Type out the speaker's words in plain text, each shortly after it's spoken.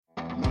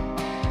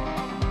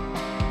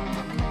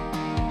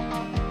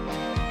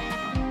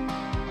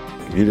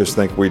You just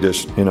think we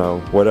just,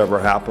 whatever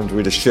happens,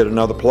 we just shit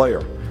another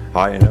player.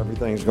 And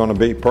everything's going to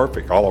be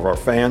perfect. All of our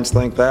fans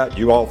think that.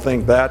 You all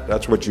think that.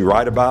 That's what you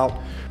write about.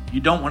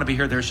 You don't want to be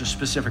here. There's a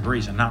specific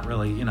reason. Not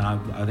really,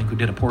 I think we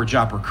did a poor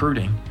job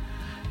recruiting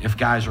if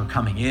guys are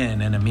coming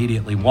in and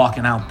immediately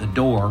walking out the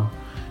door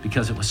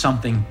because it was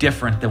something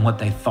different than what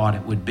they thought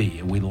it would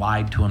be. We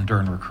lied to them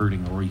during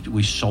recruiting, or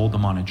we sold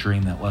them on a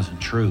dream that wasn't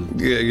true.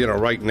 Yeah,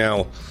 right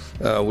now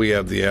we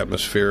have the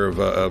atmosphere of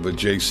a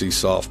JC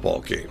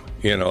softball game.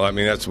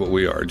 That's what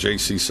we are, a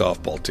JC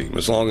softball team.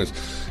 As long as,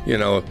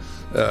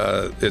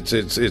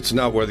 it's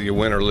not whether you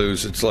win or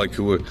lose. It's like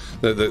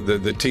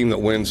the team that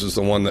wins is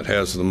the one that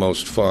has the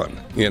most fun.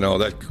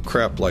 That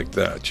crap like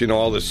that.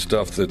 All this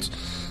stuff that's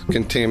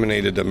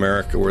contaminated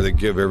America, where they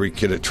give every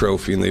kid a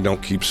trophy and they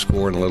don't keep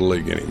scoring Little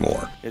League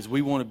anymore. As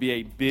we want to be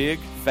a big,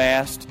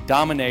 fast,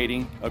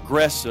 dominating,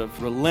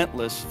 aggressive,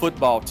 relentless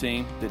football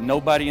team that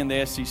nobody in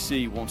the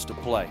SEC wants to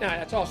play. Now,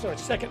 that's also a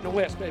second in the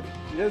West, baby.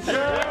 Yes, sir.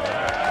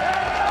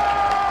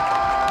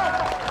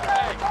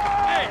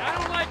 Hey, I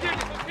don't like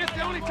it. It's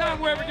the only time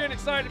we're ever getting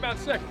excited about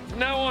second. From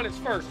now on, it's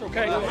first,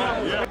 okay?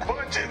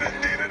 Punching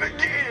and did it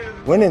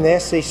again. Winning the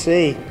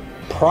SEC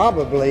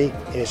probably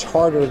is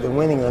harder than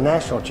winning the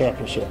national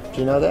championship.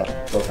 Do you know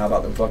that? So how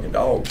about them fucking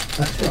dogs?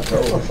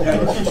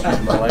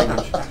 My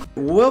language.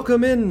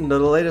 Welcome in to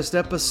the latest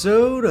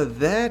episode of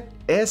That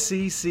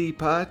SEC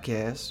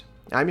Podcast.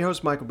 I'm your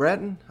host, Michael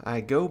Bratton.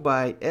 I go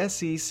by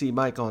SEC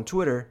Mike on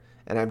Twitter,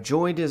 and I'm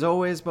joined as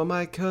always by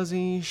my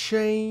cousin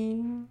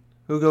Shane,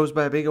 who goes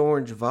by Big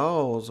Orange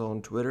Vols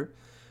on Twitter.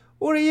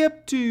 What are you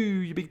up to,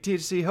 you big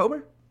TTC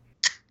homer?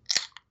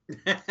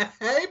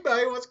 Hey,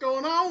 buddy, what's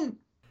going on?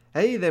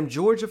 Hey, them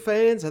Georgia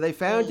fans, have they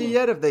found you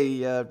yet? Have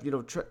they,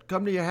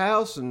 come to your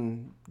house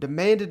and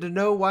demanded to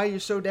know why you're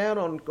so down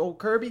on old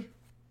Kirby?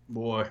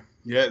 Boy,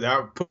 yeah,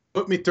 that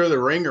put me through the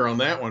ringer on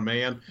that one,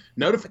 man.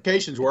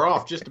 Notifications were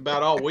off just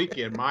about all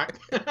weekend, Mike.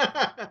 And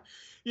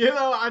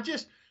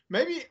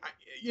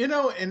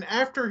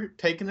after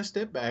taking a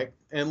step back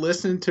and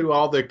listening to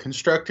all the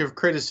constructive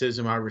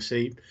criticism I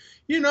received,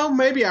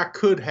 maybe I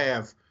could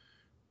have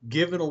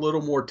given a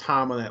little more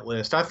time on that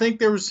list. I think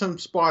there was some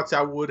spots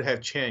I would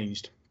have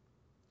changed.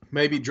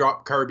 Maybe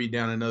drop Kirby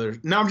down another.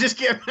 No, I'm just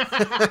kidding.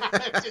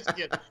 Just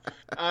kidding.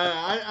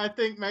 I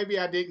think maybe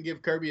I didn't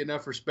give Kirby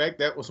enough respect.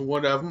 That was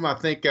one of them. I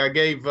think I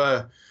gave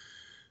a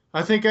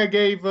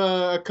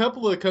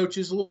couple of the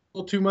coaches a little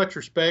too much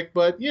respect.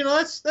 But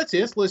that's it.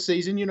 It's list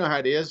season. You know how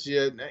it is.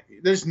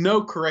 There's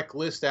no correct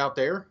list out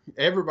there.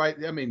 Everybody.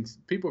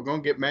 People are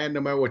gonna get mad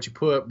no matter what you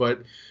put.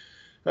 But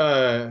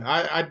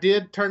I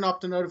did turn off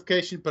the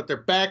notifications, but they're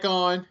back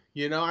on.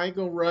 I ain't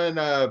going to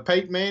run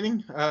Peyton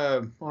Manning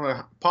on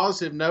a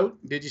positive note.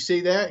 Did you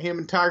see that? Him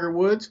and Tiger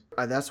Woods?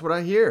 That's what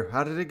I hear.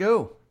 How did it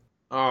go?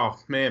 Oh,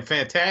 man,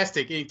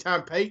 fantastic.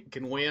 Anytime Peyton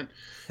can win.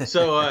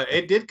 So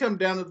it did come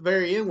down at the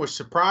very end, which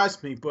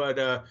surprised me. But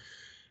the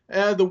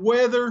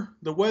weather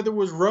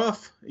was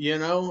rough.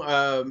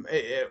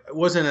 It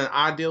wasn't an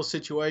ideal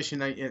situation.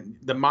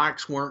 The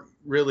mics weren't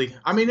really.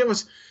 It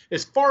was,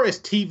 as far as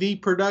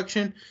TV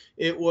production,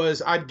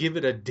 I'd give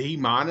it a D-.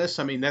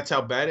 That's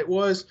how bad it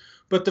was.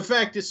 But the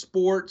fact it's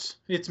sports,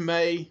 it's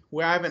May.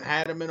 I haven't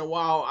had them in a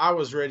while. I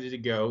was ready to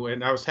go,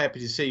 and I was happy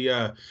to see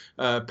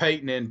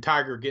Peyton and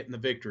Tiger getting the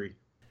victory.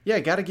 Yeah,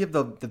 got to give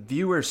the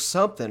viewers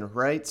something,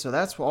 right? So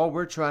that's all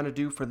we're trying to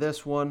do for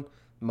this one.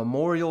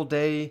 Memorial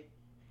Day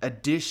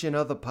edition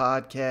of the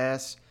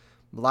podcast.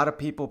 A lot of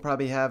people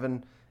probably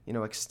having,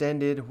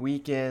 extended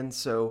weekends.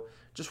 So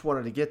just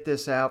wanted to get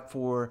this out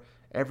for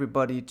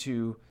everybody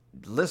to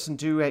listen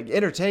to,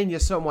 entertain you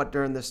somewhat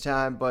during this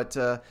time. But,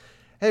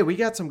 hey, we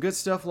got some good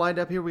stuff lined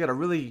up here. We got a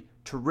really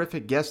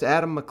terrific guest.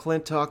 Adam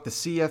McClintock, the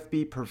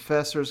CFB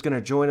professor, is going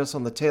to join us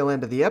on the tail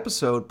end of the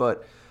episode.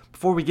 But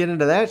before we get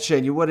into that,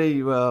 Shane,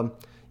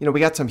 we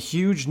got some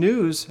huge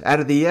news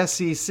out of the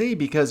SEC,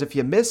 because if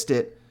you missed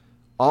it,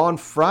 on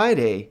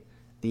Friday,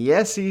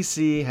 the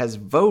SEC has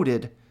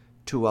voted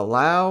to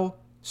allow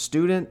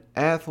student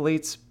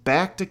athletes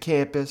back to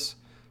campus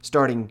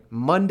starting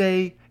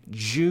Monday,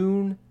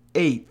 June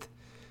 8th.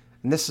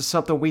 And this is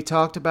something we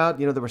talked about.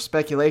 There was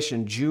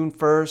speculation June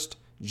 1st,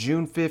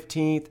 June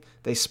 15th.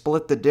 They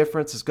split the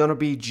difference. It's going to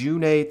be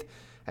June 8th.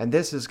 And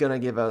this is going to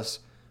give us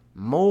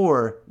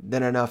more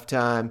than enough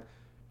time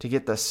to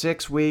get the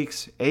 6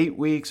 weeks, 8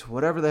 weeks,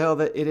 whatever the hell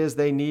that it is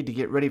they need to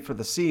get ready for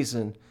the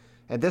season.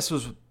 And this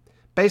was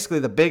basically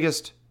the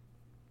biggest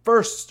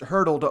first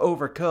hurdle to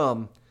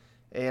overcome.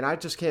 And I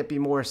just can't be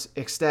more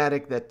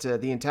ecstatic that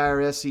the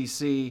entire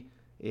SEC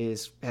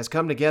has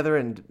come together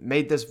and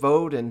made this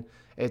vote. And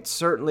it's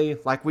certainly,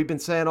 like we've been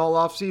saying all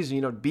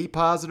offseason, be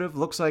positive.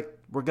 Looks like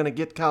we're going to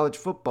get college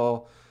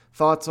football.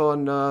 Thoughts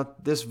on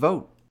this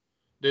vote?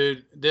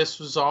 Dude, this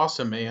was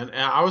awesome, man.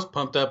 I was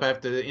pumped up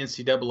after the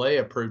NCAA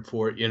approved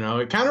for it.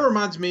 It kind of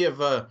reminds me of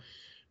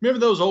remember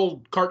those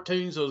old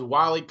cartoons, those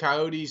Wile E.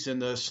 Coyotes,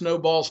 and the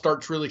snowball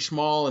starts really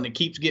small and it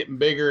keeps getting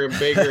bigger and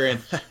bigger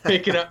and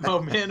picking up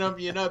momentum.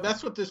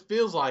 That's what this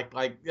feels like.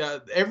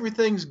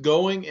 Everything's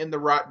going in the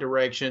right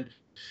direction.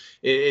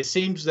 It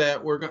seems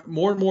that we're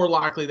more and more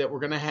likely that we're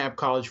going to have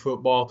college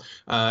football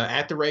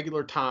at the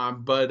regular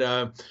time.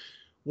 But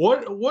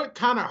what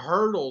kind of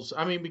hurdles?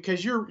 I mean,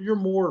 because you're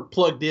more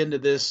plugged into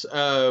this.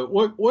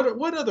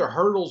 What other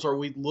hurdles are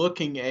we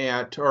looking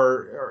at,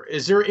 or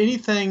is there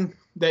anything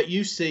that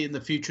you see in the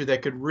future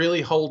that could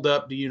really hold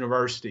up the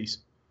universities?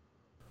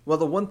 Well,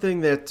 the one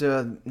thing that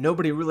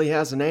nobody really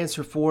has an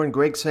answer for, and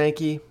Greg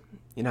Sankey,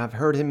 I've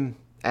heard him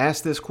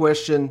ask this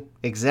question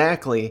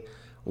exactly.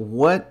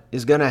 What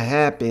is going to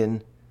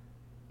happen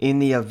in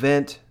the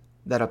event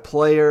that a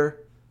player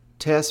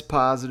tests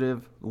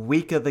positive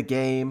week of the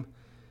game?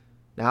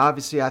 Now,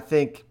 obviously, I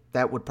think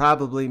that would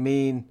probably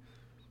mean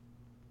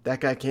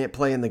that guy can't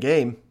play in the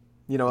game,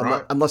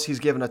 Right. unless he's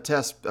given a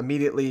test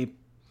immediately,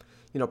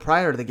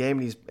 prior to the game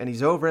and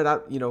he's over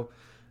it.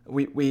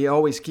 We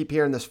always keep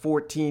hearing this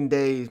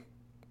 14-day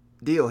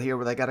deal here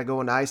where they got to go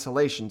into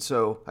isolation.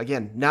 So,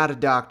 again, not a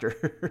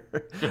doctor.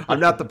 I'm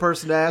not the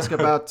person to ask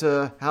about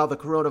how the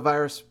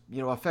coronavirus,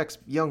 affects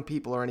young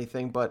people or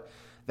anything, but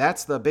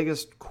that's the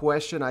biggest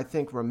question I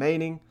think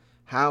remaining.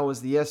 How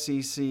is the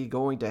SEC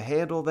going to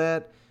handle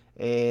that?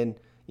 And,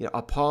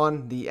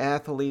 upon the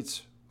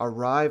athletes'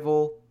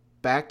 arrival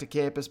back to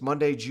campus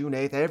Monday, June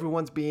 8th,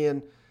 everyone's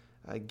being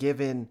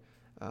given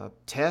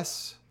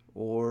tests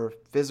or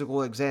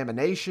physical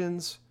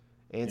examinations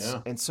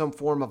and some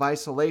form of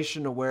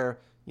isolation to where,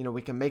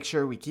 we can make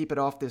sure we keep it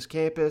off this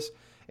campus.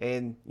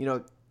 And,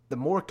 the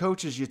more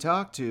coaches you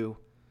talk to,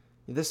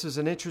 this is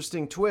an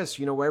interesting twist,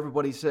 where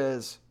everybody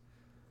says,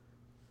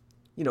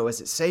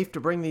 is it safe to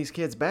bring these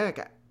kids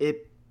back?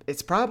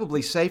 It's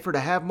probably safer to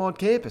have them on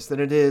campus than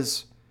it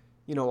is,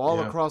 all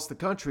across the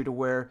country, to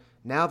where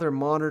now they're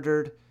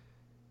monitored.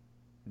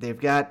 They've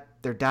got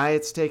their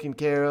diets taken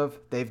care of.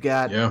 They've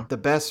got the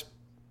best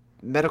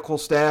medical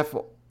staff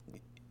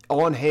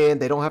on hand.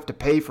 They don't have to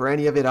pay for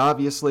any of it,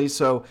 obviously.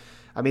 So,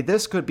 I mean,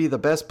 this could be the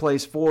best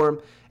place for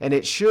them. And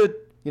it should,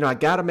 I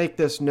got to make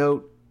this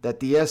note that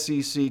the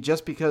SEC,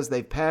 just because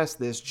they've passed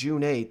this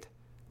June 8th,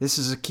 this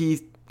is a key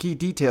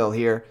detail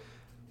here,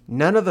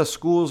 none of the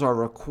schools are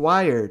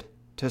required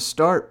to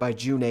start by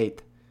June 8th.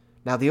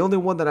 Now, the only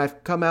one that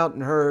I've come out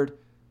and heard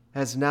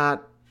has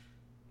not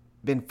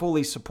been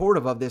fully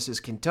supportive of this is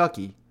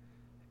Kentucky.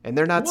 And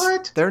they're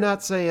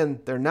not saying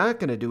they're not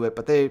going to do it,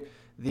 but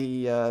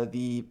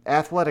the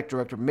athletic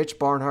director, Mitch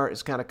Barnhart,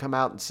 has kind of come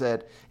out and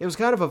said, it was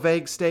kind of a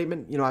vague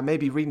statement. I may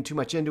be reading too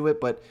much into it,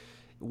 but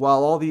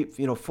while all the,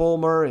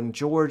 Fulmer and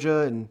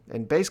Georgia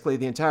and basically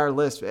the entire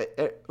list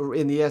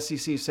in the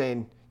SEC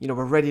saying,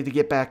 we're ready to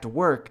get back to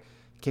work,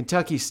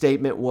 Kentucky's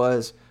statement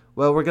was,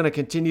 well, we're going to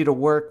continue to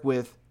work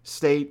with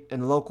state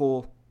and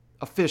local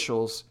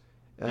officials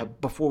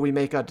before we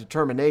make a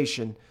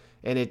determination.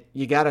 And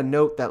you got to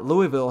note that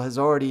Louisville has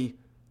already,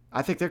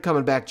 I think they're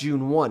coming back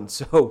June 1.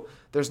 So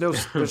there's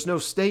no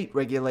state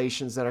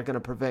regulations that are going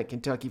to prevent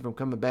Kentucky from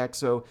coming back.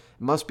 So it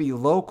must be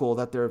local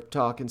that they're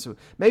talking. So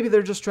maybe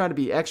they're just trying to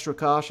be extra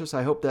cautious.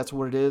 I hope that's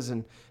what it is.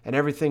 And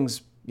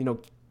everything's,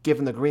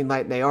 given the green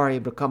light and they are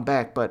able to come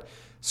back. But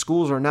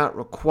schools are not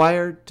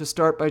required to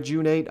start by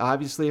June 8.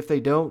 Obviously, if they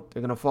don't,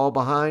 they're going to fall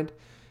behind.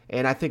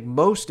 And I think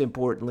most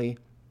importantly,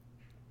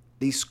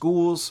 these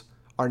schools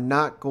are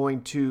not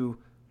going to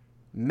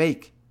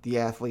make the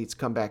athletes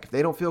come back. If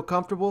they don't feel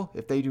comfortable,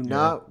 if they do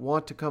not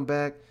want to come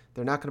back,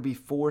 they're not going to be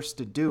forced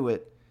to do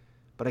it.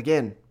 But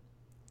again,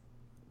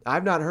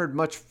 I've not heard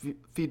much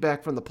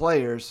feedback from the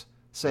players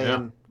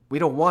saying we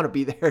don't want to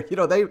be there.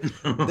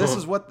 This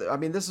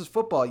is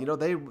football.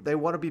 They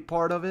want to be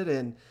part of it,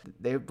 and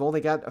they've only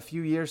got a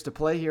few years to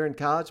play here in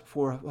college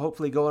before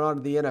hopefully going on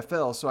to the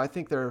NFL. So I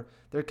think they're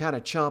kind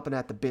of chomping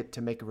at the bit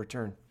to make a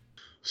return.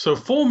 So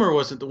Fulmer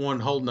wasn't the one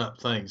holding up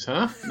things,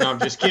 huh? No, I'm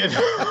just kidding.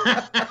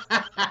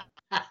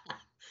 A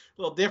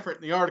little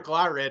different in the article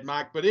I read,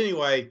 Mike. But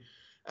anyway,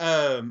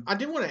 I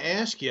did want to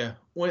ask you,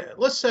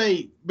 let's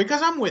say,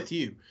 because I'm with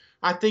you,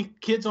 I think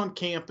kids on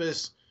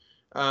campus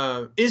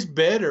is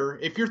better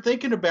if you're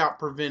thinking about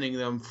preventing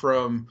them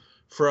from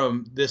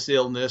this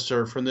illness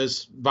or from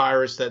this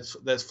virus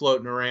that's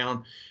floating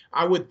around.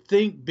 I would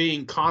think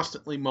being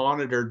constantly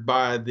monitored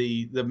by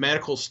the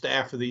medical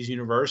staff of these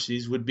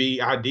universities would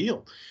be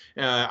ideal.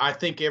 I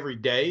think every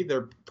day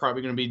they're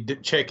probably going to be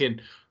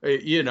checking,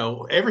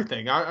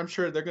 everything. I'm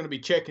sure they're going to be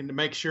checking to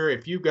make sure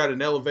if you've got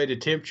an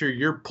elevated temperature,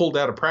 you're pulled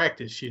out of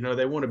practice.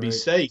 They want to be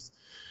safe.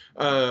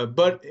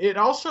 But it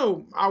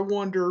also, I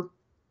wonder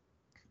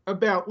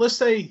about, let's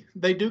say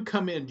they do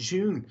come in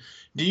June.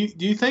 Do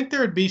you think there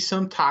would be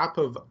some type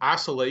of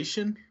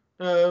isolation?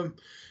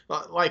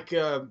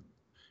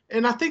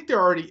 And I think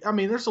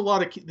there's a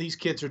lot of these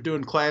kids are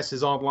doing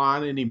classes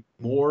online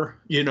anymore,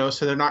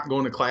 so they're not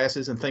going to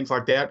classes and things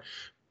like that.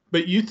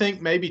 But you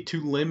think maybe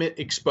to limit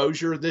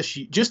exposure this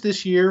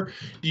year,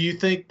 do you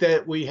think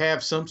that we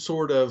have some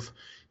sort of,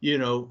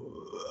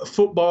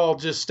 football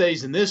just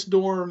stays in this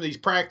dorm, these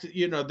practice,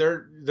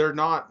 they're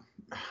not,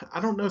 I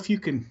don't know if you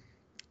can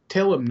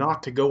tell them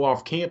not to go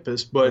off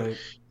campus, but right.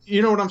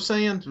 You know what I'm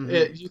saying?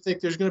 Mm-hmm. You think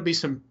there's going to be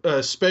some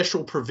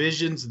special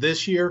provisions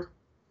this year?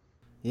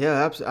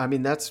 Yeah, I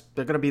mean, they're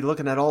going to be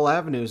looking at all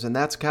avenues, and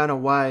that's kind of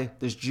why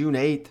this June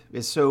 8th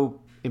is so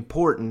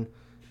important,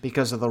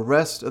 because of the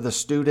rest of the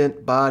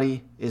student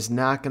body is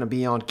not going to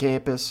be on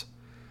campus.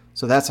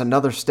 So that's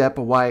another step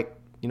of why,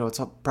 it's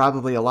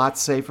probably a lot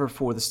safer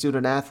for the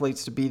student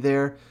athletes to be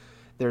there.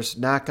 There's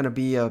not going to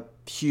be a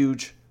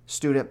huge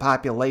student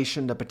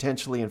population to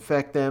potentially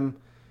infect them.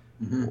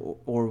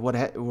 Or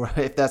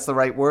if that's the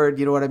right word,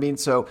 you know what I mean?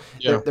 So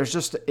there's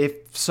just,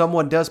 if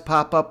someone does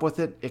pop up with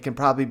it, it can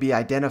probably be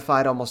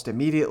identified almost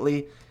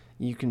immediately.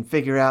 You can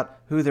figure out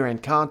who they're in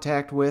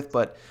contact with.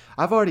 But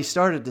I've already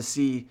started to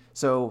see,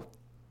 so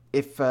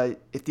if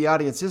the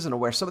audience isn't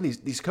aware, some of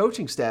these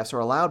coaching staffs are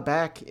allowed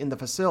back in the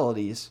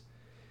facilities,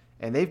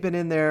 and they've been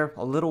in there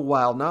a little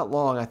while, not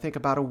long, I think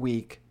about a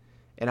week.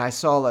 And I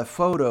saw a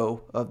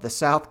photo of the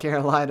South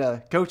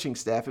Carolina coaching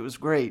staff. It was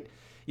great.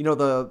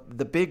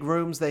 The big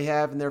rooms they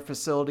have in their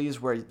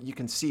facilities where you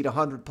can seat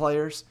 100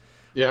 players.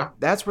 Yeah.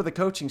 That's where the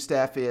coaching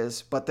staff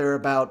is, but they're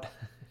about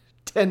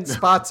 10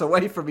 spots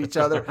away from each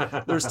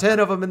other. There's 10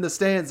 of them in the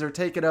stands. They're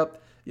taking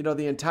up,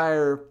 the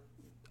entire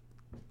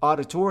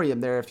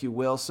auditorium there, if you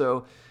will.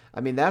 So,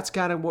 I mean, that's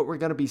kind of what we're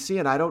going to be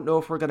seeing. I don't know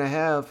if we're going to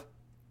have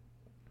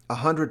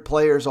 100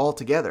 players all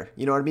together.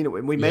 You know what I mean?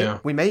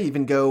 We may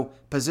even go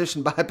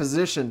position by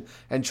position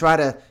and try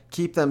to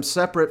keep them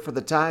separate for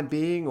the time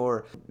being,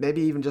 or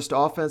maybe even just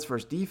offense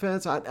versus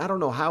defense. I don't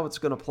know how it's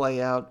going to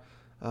play out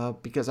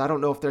because I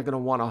don't know if they're going to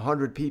want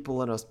 100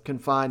 people in a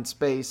confined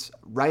space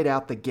right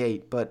out the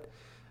gate. But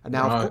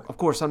now, of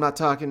course, I'm not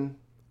talking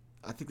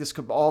 – I think this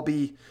could all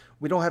be –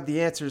 we don't have the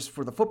answers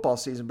for the football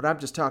season, but I'm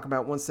just talking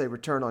about once they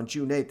return on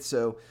June 8th.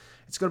 So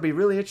it's going to be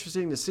really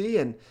interesting to see.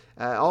 And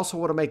I also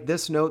want to make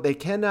this note. They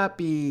cannot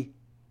be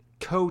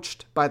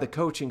coached by the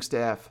coaching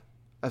staff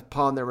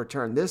upon their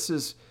return. This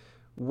is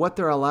what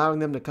they're allowing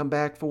them to come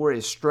back for,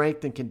 is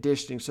strength and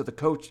conditioning. So the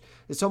coach,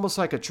 it's almost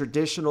like a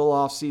traditional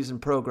off-season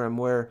program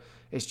where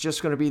it's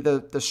just going to be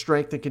the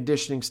strength and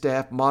conditioning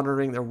staff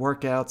monitoring their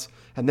workouts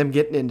and them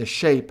getting into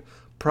shape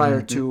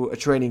prior to a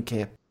training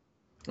camp.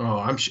 Oh,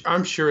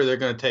 I'm sure they're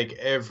going to take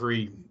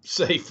every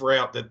safe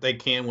route that they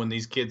can when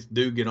these kids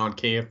do get on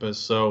campus.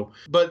 So,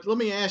 but let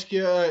me ask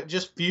you,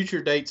 just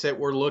future dates that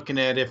we're looking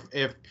at.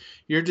 If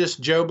you're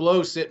just Joe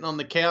Blow sitting on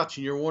the couch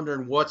and you're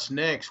wondering what's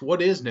next, what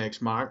is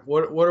next, Mike?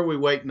 What are we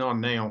waiting on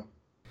now?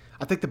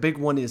 I think the big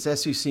one is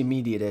SEC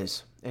Media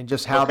Days and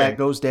just how that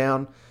goes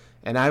down.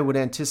 And I would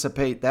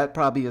anticipate that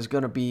probably is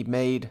going to be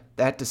made,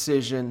 that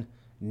decision,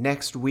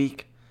 next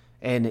week.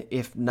 And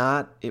if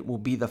not, it will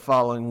be the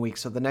following week.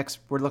 So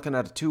we're looking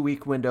at a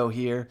 2-week window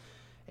here,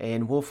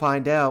 and we'll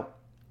find out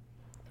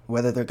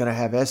whether they're going to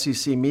have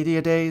SEC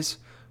Media Days,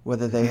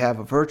 whether they have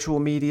a virtual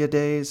Media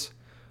Days,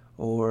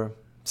 or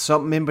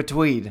something in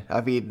between. I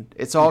mean,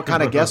 it's all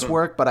kind of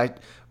guesswork, but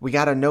we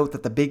got to note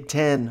that the Big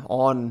Ten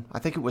on, I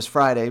think it was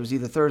Friday, it was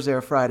either Thursday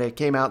or Friday,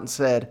 came out and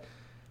said,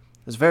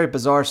 it was a very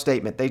bizarre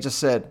statement. They just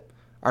said,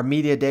 our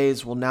Media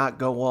Days will not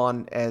go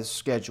on as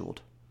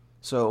scheduled.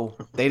 So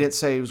they didn't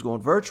say it was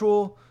going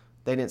virtual.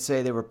 They didn't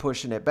say they were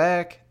pushing it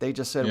back. They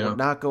just said it would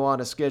not go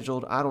on as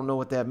scheduled. I don't know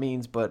what that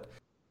means, but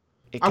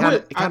it kind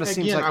of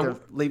seems like they're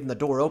leaving the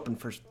door open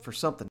for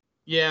something.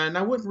 Yeah, and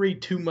I wouldn't read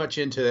too much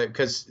into that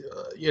because,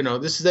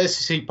 this is the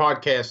SEC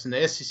podcast, and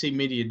the SEC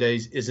Media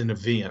Days is an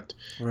event,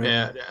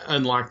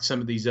 unlike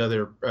some of these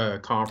other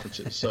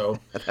conferences. So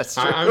That's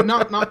true. I'm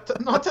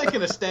not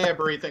taking a stab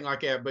or anything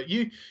like that, but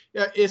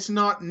it's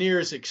not near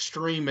as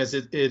extreme as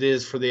it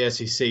is for the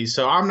SEC.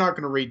 So I'm not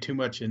going to read too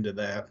much into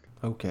that.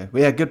 Okay.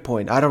 Well, yeah, good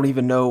point. I don't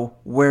even know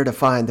where to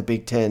find the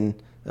Big Ten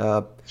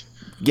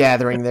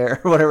gathering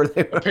there, or whatever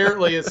they were.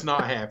 Apparently it's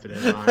not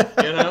happening, Mike,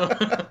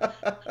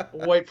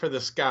 We'll wait for the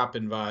Skype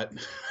invite.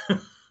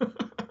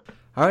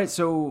 All right,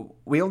 so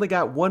we only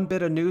got one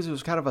bit of news. It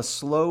was kind of a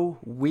slow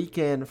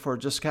weekend for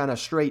just kind of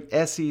straight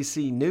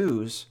SEC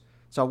news.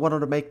 So I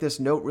wanted to make this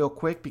note real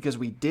quick because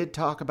we did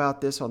talk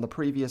about this on the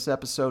previous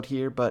episode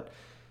here, but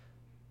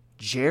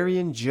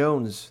Jarrian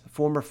Jones,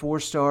 former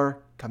 4-star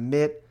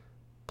commit,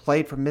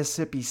 played for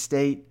Mississippi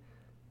State,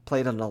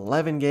 played in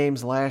 11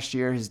 games last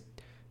year.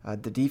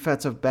 The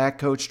defensive back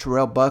coach,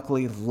 Terrell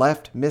Buckley,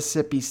 left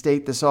Mississippi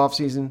State this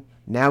offseason.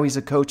 Now he's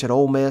a coach at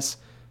Ole Miss.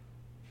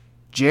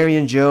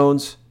 Jarrian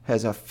Jones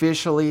has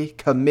officially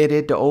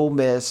committed to Ole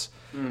Miss.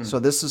 So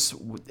this is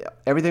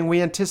everything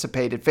we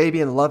anticipated.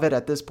 Fabian Lovett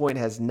at this point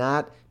has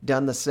not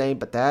done the same,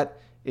 but that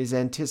is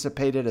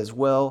anticipated as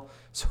well.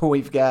 So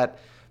we've got,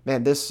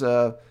 this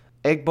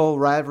Egg Bowl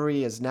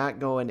rivalry is not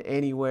going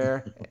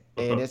anywhere,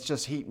 and it's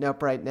just heating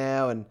up right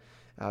now. And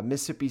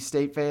Mississippi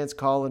State fans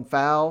calling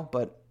foul,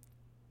 but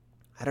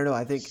I don't know.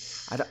 I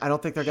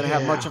don't think they're going to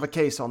have much of a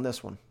case on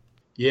this one.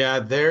 Yeah,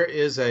 there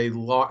is a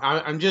lot.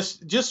 I'm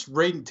just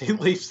reading tea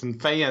leaves and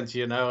fans.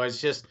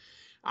 It's just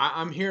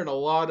I'm hearing a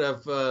lot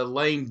of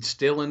Lane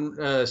stealing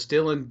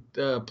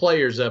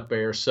players up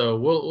there. So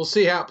we'll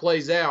see how it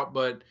plays out.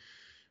 But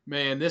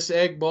man, this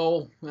Egg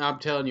Bowl, I'm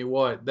telling you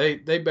what, they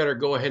better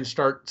go ahead and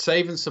start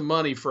saving some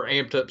money for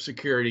amped up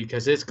security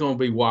because it's going to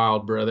be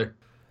wild, brother.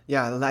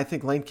 Yeah, and I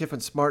think Lane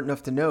Kiffin's smart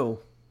enough to know,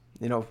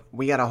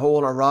 we got a hole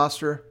in our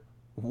roster.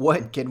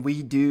 what can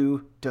we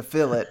do to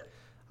fill it?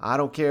 I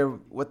don't care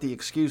what the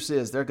excuse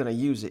is. They're going to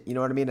use it. You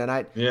know what I mean? And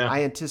I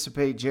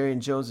anticipate Jerry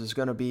Jones is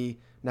going to be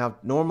 – now,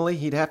 normally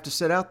he'd have to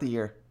sit out the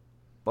year.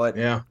 But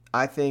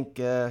I think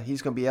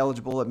he's going to be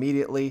eligible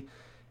immediately.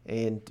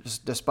 And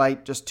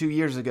despite just 2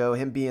 years ago,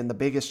 him being the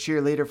biggest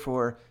cheerleader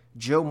for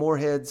Joe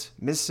Moorhead's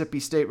Mississippi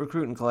State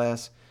recruiting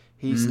class,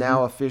 he's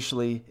now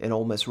officially an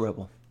Ole Miss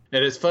Rebel.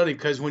 And it's funny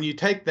because when you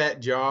take that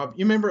job,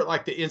 you remember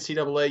like the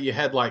NCAA, you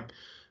had like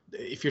 –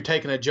 if you're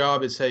taking a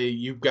job and say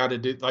you've got to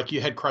do, like you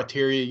had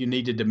criteria you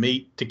needed to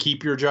meet to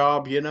keep your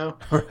job, you know,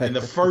 and the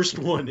first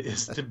one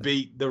is to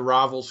beat the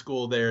rival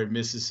school there in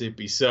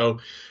Mississippi. So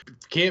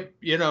can't,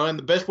 you know, and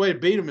the best way to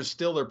beat them is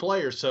still their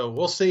players. So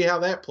we'll see how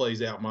that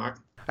plays out, Mike.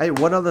 Hey,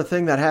 one other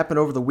thing that happened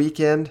over the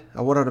weekend,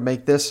 I wanted to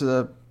make this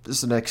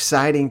an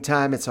exciting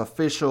time. It's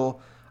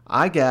official.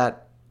 I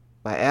got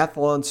my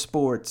Athlon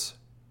Sports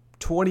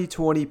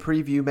 2020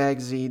 preview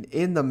magazine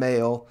in the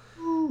mail.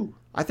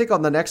 I think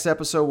on the next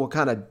episode we'll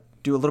kind of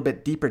do a little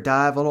bit deeper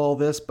dive on all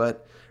this,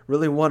 but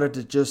really wanted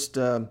to just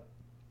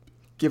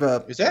give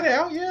a. Is that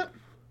out yet?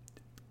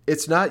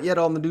 It's not yet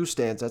on the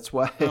newsstands. That's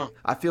why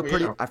I feel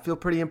pretty. I feel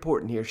pretty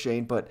important here,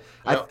 Shane. But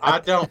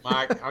I don't,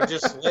 Mike. I'll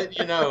just let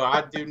you know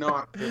I do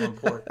not feel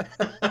important.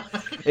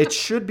 It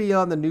should be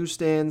on the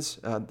newsstands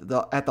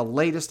at the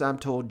latest. I'm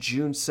told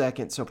June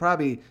 2nd. So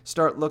probably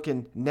start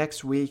looking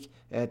next week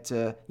at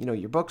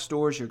your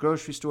bookstores, your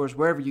grocery stores,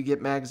 wherever you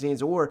get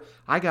magazines. Or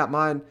I got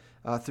mine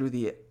through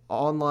the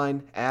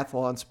online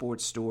Athlon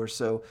Sports store,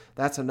 so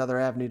that's another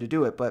avenue to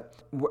do it. But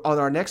on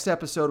our next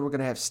episode, we're going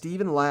to have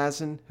Steven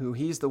Lazen, who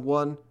he's the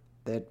one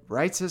that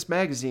writes this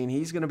magazine.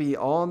 He's going to be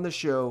on the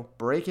show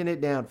breaking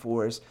it down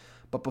for us.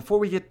 But before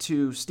we get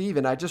to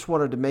Steven, I just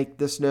wanted to make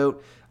this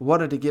note. I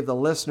wanted to give the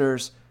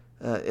listeners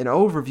an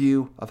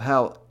overview of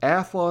how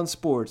Athlon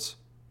Sports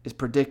is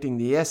predicting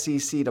the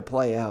SEC to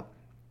play out.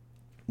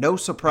 No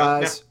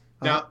surprise.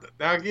 Now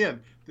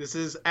again, this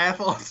is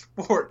Athlon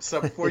Sports.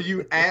 So for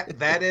you at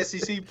that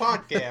SEC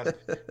podcast,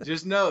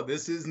 just know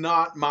this is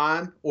not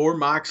mine or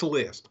Mike's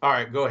list. All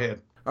right, go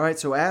ahead. All right,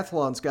 so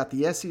Athlon's got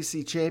the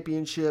SEC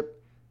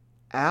championship,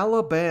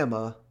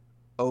 Alabama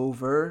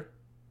over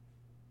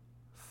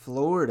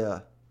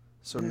Florida.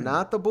 So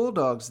not the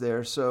Bulldogs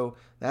there. So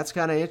that's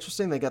kind of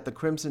interesting. They got the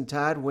Crimson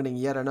Tide winning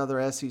yet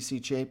another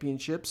SEC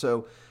championship.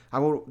 So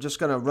I'm just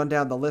going to run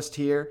down the list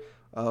here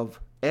of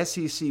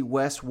SEC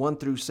West 1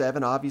 through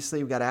 7. Obviously,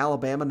 we've got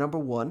Alabama number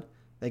 1.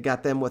 They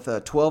got them with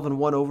a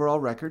 12-1 overall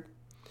record.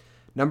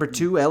 Number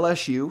 2,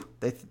 LSU.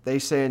 They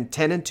saying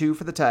 10-2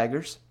 for the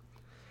Tigers.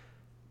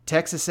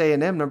 Texas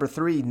A&M number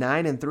 3,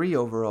 9-3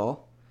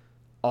 overall.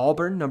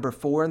 Auburn number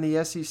 4 in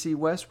the SEC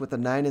West with a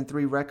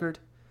 9-3 record.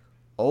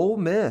 Ole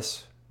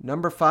Miss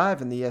number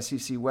 5 in the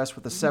SEC West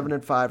with a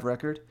 7-5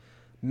 record.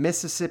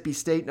 Mississippi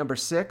State number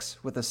 6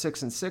 with a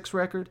 6-6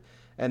 record.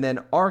 And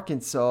then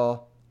Arkansas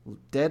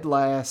dead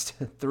last,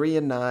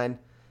 3-9.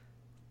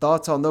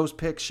 Thoughts on those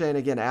picks, Shane?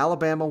 Again,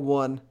 Alabama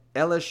 1,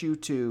 LSU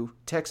 2,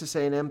 Texas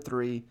A&M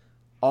 3,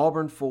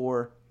 Auburn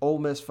 4, Ole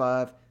Miss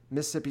 5,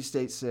 Mississippi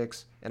State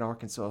 6, and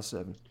Arkansas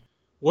 7.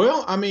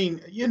 Well, I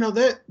mean, you know,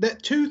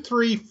 that 2,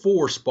 3,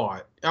 4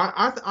 spot,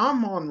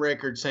 I'm on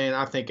record saying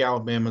I think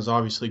Alabama's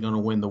obviously going to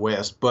win the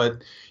West.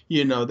 But,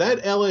 you know,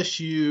 that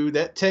LSU,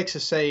 that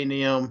Texas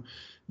A&M,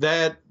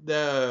 that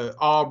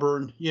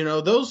Auburn, you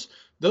know,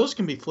 those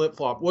can be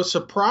flip-flop. What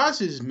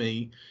surprises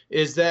me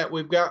is that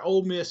we've got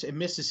Ole Miss and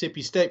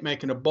Mississippi State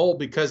making a bowl,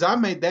 because I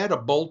made that a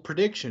bold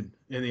prediction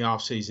in the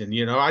offseason.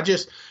 You know,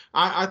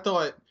 I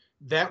thought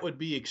that would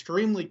be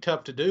extremely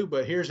tough to do,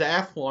 but here's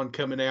Athlon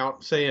coming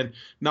out saying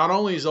not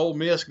only is Ole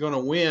Miss going to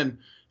win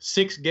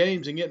 6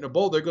 games and get in a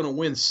bowl, they're going to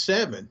win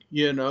 7,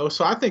 you know.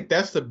 So I think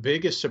that's the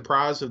biggest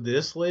surprise of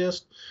this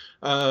list.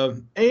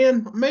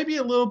 And maybe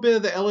a little bit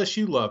of the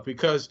LSU love,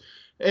 because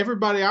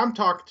everybody I'm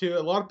talking to,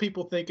 a lot of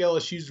people think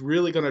LSU's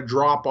really going to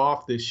drop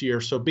off this year.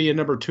 So being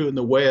number 2 in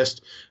the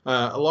West,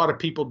 a lot of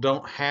people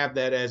don't have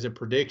that as a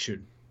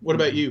prediction. What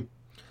about you?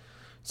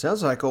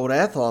 Sounds like old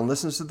Athlon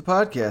listens to the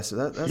podcast.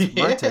 So that's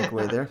my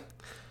takeaway there.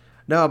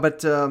 No,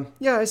 but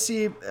I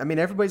see. I mean,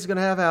 everybody's going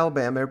to have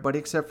Alabama, everybody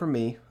except for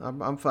me.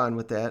 I'm fine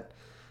with that.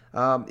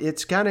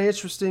 It's kind of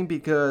interesting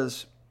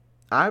because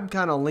I'm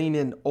kind of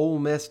leaning Ole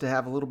Miss to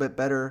have a little bit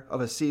better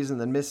of a season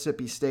than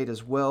Mississippi State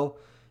as well.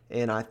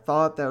 And I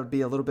thought that would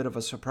be a little bit of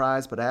a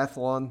surprise, but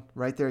Athlon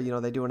right there, you know,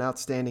 they do an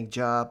outstanding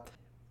job.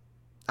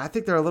 I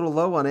think they're a little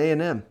low on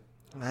A&M.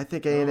 I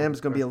think A&M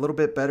is going to be a little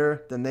bit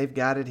better than they've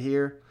got it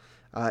here.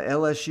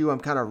 LSU, I'm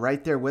kind of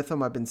right there with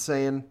them. I've been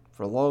saying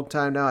for a long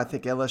time now, I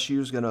think LSU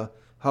is going to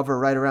hover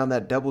right around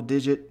that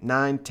double-digit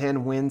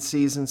 9-10 win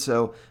season.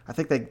 So I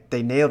think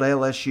they nailed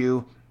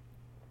LSU.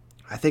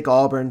 I think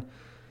Auburn,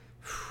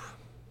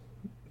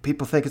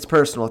 people think it's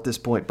personal at this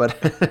point, but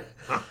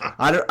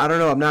I don't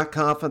know. I'm not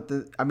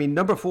confident. I mean,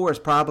 number 4 is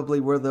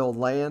probably where they'll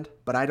land,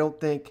 but I don't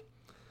think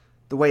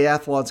the way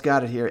Athlon's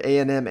got it here,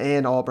 A&M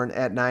and Auburn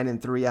at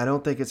 9-3, I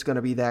don't think it's going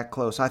to be that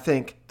close. I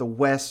think the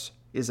West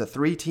is a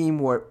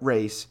 3-team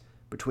race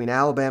between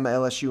Alabama,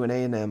 LSU, and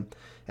A&M.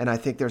 and I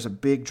think there's a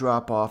big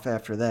drop off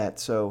after that.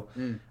 So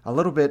a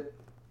little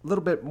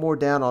bit more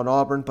down on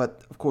Auburn,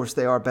 but of course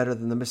they are better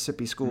than the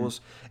Mississippi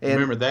schools. And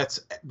remember,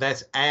 that's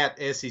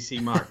at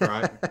SEC Mike,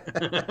 right?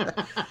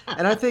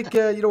 and I think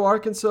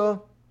Arkansas,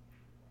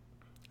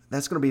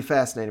 that's going to be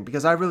fascinating,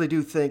 because I really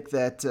do think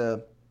that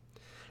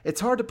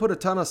it's hard to put a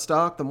ton of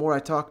stock. The more I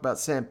talk about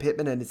Sam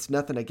Pittman, and it's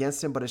nothing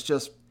against him, but it's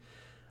just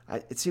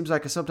it seems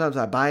like sometimes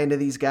I buy into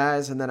these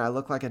guys and then I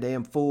look like a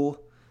damn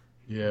fool.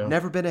 Yeah.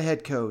 Never been a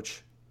head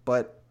coach,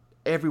 but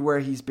everywhere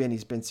he's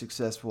been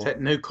successful.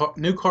 That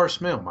new car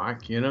smell,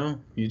 Mike. You know,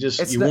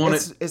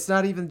 It's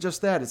not even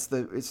just that. It's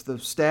the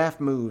staff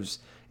moves.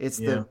 It's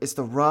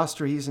the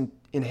roster he's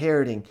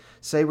inheriting.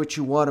 Say what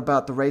you want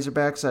about the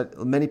Razorbacks.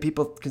 Many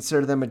people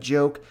consider them a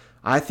joke.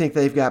 I think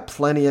they've got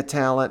plenty of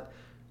talent,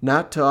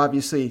 not to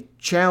obviously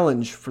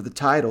challenge for the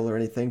title or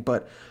anything,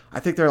 but I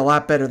think they're a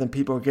lot better than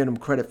people are giving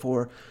them credit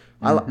for.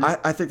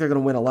 I think they're going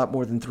to win a lot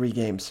more than 3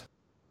 games.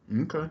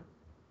 Okay.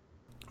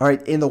 All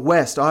right, in the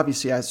West,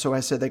 obviously, I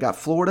said they got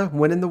Florida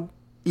winning the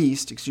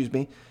East,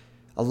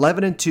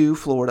 11-2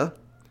 Florida.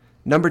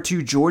 Number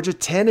 2, Georgia,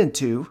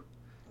 10-2.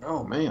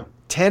 Oh, man.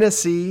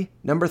 Tennessee,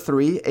 number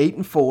 3,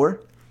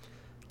 8-4.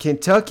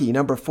 Kentucky,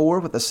 number 4,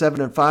 with a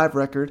 7-5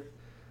 record.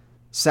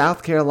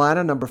 South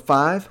Carolina, number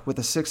 5, with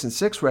a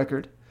 6-6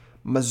 record.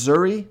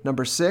 Missouri,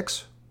 number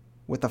 6,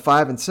 with a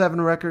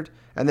 5-7 record.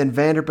 And then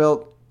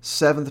Vanderbilt,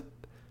 7th,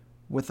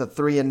 with a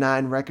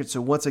 3-9 record.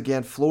 So once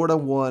again, Florida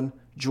 1,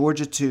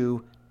 Georgia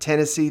 2,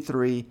 Tennessee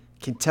 3,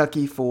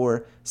 Kentucky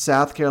 4,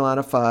 South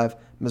Carolina 5,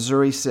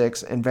 Missouri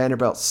 6, and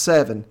Vanderbilt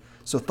 7.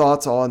 So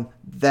thoughts on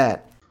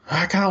that?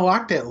 I kind of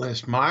like that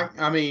list, Mike.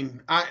 I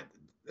mean,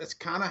 that's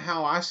kind of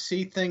how I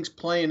see things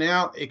playing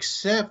out,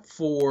 except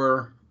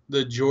for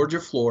the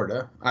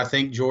Georgia-Florida. I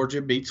think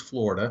Georgia beats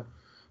Florida.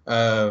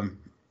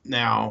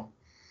 Now,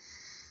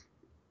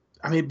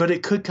 I mean, but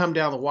it could come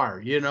down the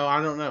wire. You know,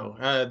 I don't know.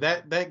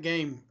 That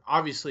game,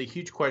 obviously,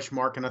 huge question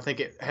mark, and I think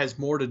it has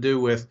more to do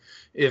with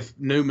if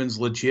Newman's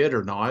legit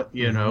or not,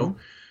 you know.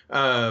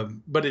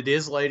 But it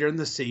is later in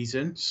the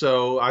season,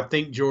 so I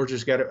think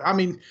Georgia's got it. I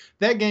mean,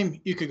 that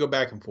game, you could go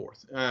back and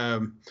forth.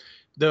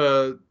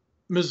 The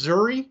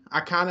Missouri,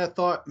 I kind of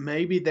thought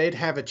maybe they'd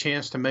have a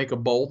chance to make a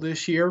bowl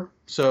this year,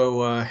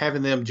 so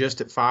having them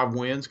just at 5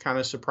 wins kind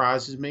of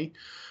surprises me.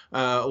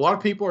 A lot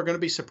of people are going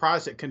to be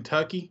surprised that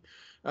Kentucky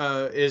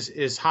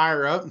is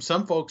higher up, and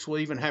some folks will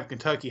even have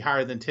Kentucky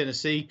higher than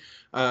Tennessee.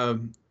 It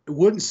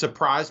wouldn't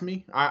surprise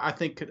me. I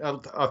think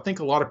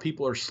a lot of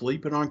people are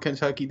sleeping on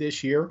Kentucky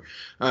this year.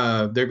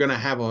 They're going to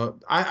have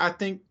I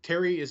think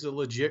Terry is a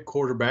legit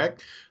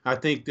quarterback. I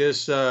think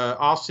this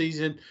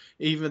offseason,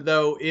 even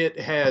though it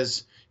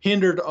has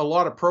hindered a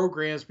lot of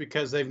programs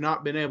because they've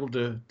not been able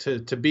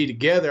to be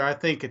together, I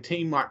think a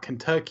team like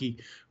Kentucky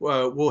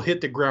will hit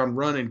the ground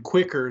running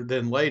quicker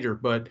than later.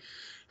 But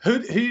who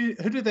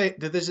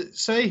does it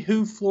say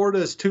who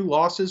Florida's 2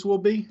 losses will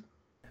be?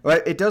 Well,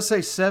 it does say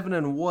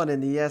 7-1 in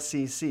the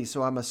SEC,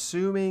 so I'm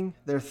assuming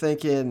they're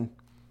thinking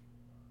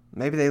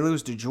maybe they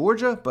lose to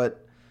Georgia,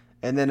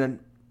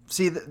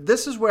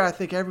 this is where I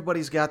think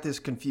everybody's got this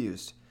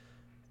confused.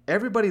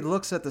 Everybody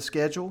looks at the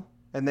schedule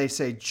and they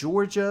say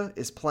Georgia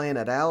is playing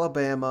at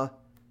Alabama.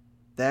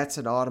 That's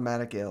an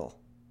automatic L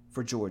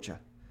for Georgia.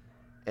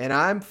 And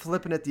I'm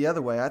flipping it the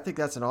other way. I think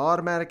that's an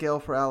automatic L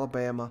for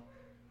Alabama.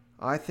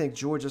 I think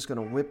Georgia's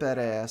going to whip that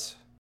ass.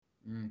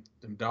 Them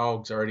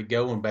dogs already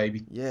going,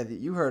 baby. Yeah,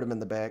 you heard them in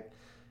the back.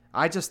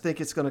 I just think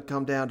it's going to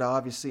come down to,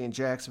 obviously, in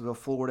Jacksonville,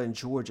 Florida, and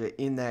Georgia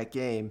in that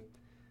game.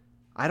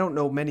 I don't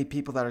know many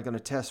people that are going to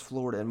test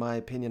Florida, in my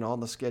opinion, on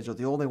the schedule.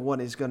 The only one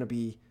is going to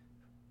be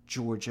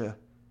Georgia.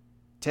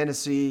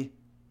 Tennessee,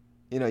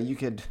 you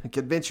could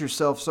convince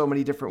yourself so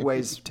many different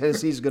ways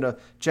Tennessee's going to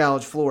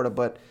challenge Florida,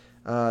 but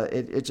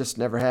it just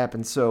never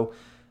happens. So,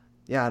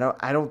 yeah,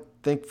 I don't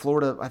think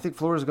Florida. I think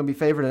Florida's going to be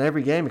favored in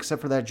every game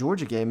except for that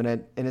Georgia game,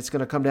 and it's going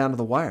to come down to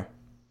the wire.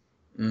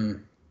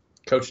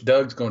 Coach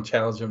Doug's going to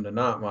challenge him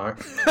tonight, Mike.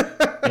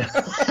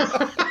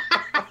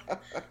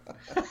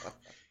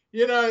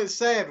 It's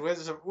sad.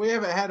 We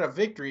haven't had a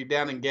victory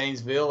down in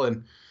Gainesville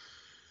in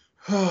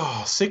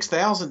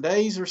 6,000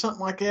 days or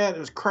something like that. It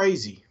was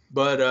crazy,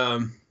 but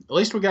at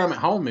least we got them at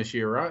home this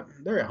year, right?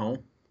 They're at home,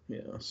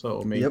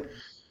 So I mean. Yep.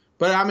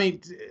 But, I mean,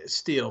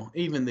 still,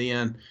 even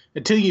then,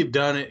 until you've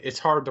done it, it's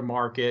hard to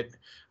market.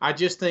 I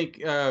just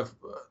think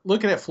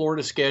looking at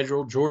Florida's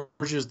schedule,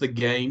 Georgia's the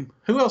game.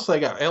 Who else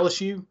they got?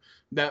 LSU?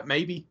 That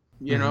maybe,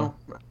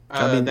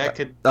 that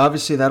could.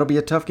 Obviously, that'll be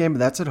a tough game, but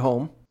that's at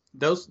home.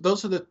 Those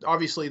are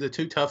obviously the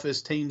 2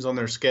 toughest teams on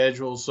their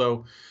schedule.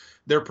 So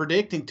they're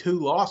predicting 2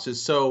 losses.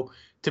 So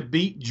to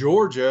beat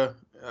Georgia,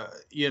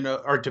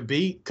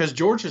 because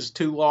Georgia's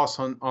 2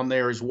 losses on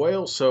there as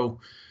well.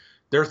 So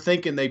they're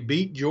thinking they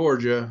beat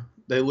Georgia.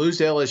 They lose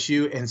to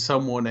LSU and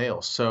someone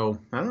else. So,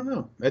 I don't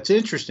know. That's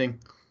interesting.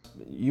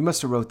 You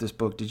must have wrote this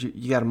book. Did you?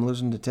 You got them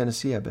losing to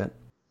Tennessee, I bet.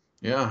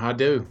 Yeah, I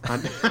do.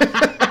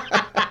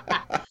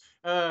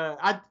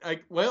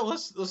 Well,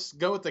 let's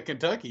go with the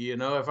Kentucky.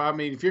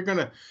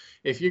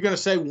 If you're gonna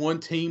say one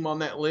team on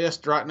that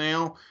list right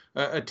now,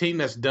 a team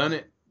that's done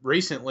it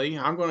recently,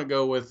 I'm going to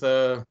go with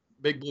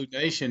Big Blue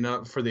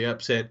Nation for the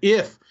upset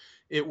if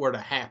it were to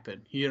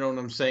happen. You know what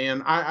I'm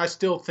saying? I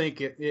still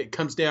think it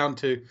comes down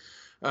to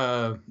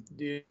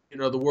the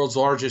world's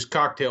largest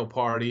cocktail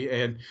party,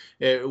 and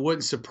it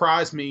wouldn't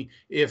surprise me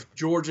if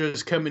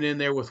Georgia's coming in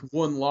there with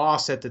one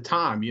loss at the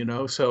time.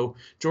 So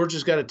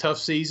Georgia's got a tough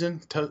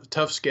season,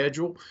 tough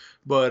schedule,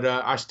 but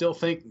I still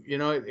think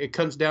it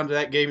comes down to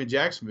that game in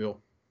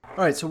Jacksonville.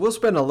 All right, so we'll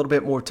spend a little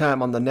bit more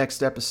time on the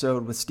next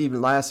episode with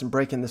Stephen Lassen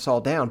breaking this all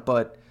down,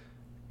 but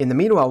in the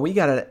meanwhile, we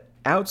got an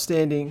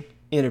outstanding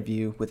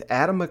interview with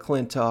Adam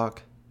McClintock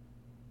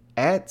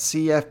at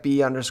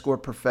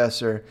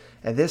CFB_professor,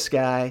 and this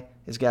guy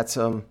has got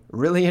some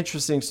really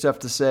interesting stuff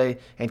to say.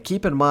 And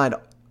keep in mind,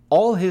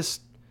 all his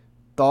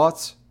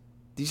thoughts,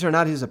 these are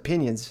not his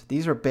opinions.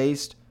 These are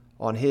based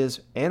on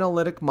his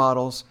analytic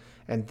models,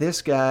 and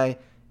this guy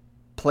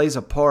plays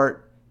a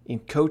part in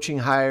coaching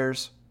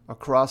hires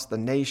across the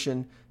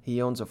nation.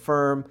 He owns a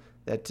firm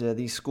that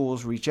these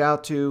schools reach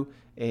out to,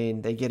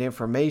 and they get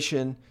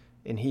information,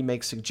 and he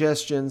makes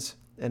suggestions,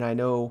 and I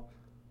know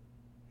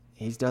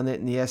he's done it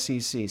in the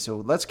SEC. So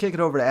let's kick it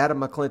over to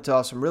Adam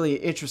McClintock. Some really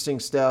interesting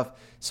stuff.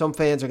 Some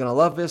fans are going to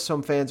love this.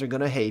 Some fans are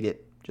going to hate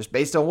it, just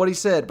based on what he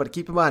said. But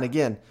keep in mind,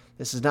 again,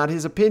 this is not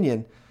his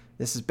opinion.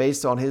 This is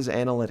based on his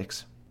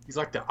analytics. He's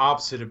like the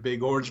opposite of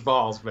Big Orange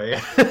Balls,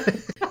 man.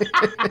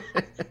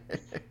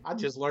 I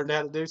just learned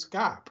how to do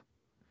Skype.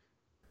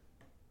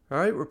 All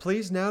right, we're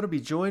pleased now to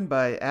be joined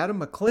by Adam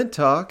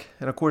McClintock.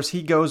 And, of course,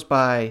 he goes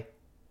by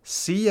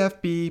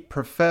CFB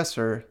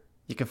Professor.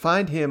 You can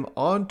find him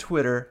on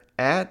Twitter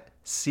at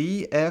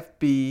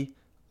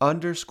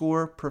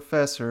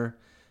CFB_professor.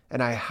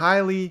 And I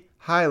highly,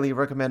 highly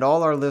recommend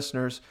all our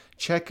listeners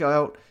check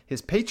out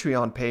his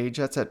Patreon page.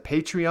 That's at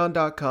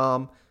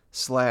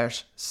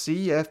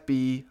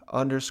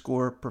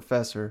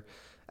patreon.com/CFB_professor.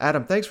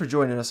 Adam, thanks for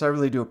joining us. I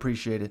really do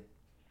appreciate it.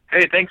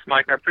 Hey, thanks,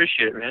 Mike. I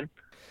appreciate it, man.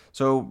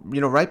 So,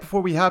 right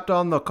before we hopped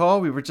on the call,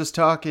 we were just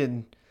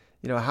talking,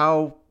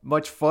 how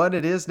much fun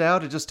it is now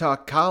to just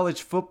talk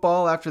college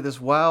football after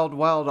this wild,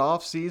 wild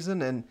off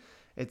season. And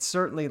it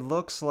certainly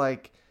looks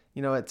like,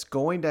 it's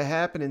going to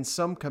happen in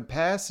some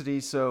capacity.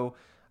 So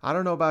I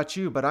don't know about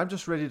you, but I'm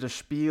just ready to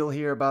spiel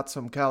here about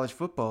some college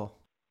football.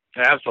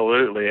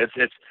 Absolutely. It's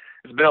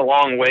been a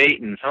long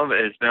wait, and some of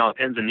it has been on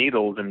pins and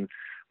needles. And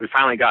we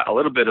finally got a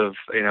little bit of,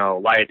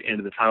 light at the end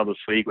of the tunnel this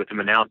week with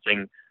them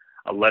announcing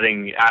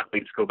letting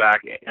athletes go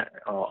back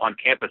on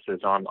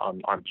campuses on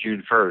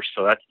June 1st.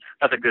 So that's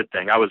a good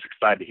thing. I was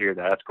excited to hear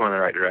that. That's going in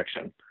the right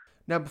direction.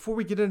 Now, before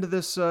we get into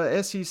this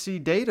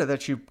SEC data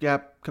that you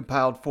got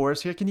compiled for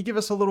us here, can you give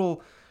us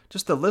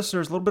just the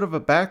listeners, a little bit of a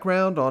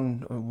background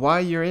on why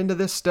you're into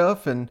this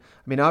stuff? And,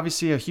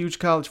 obviously a huge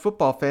college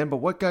football fan, but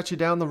what got you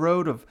down the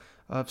road of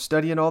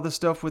studying all this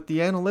stuff with the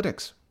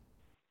analytics?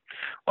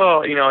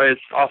 Well, it's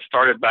all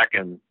started back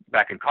in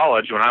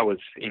college when I was,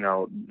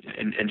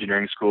 in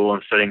engineering school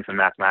and studying some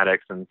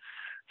mathematics, and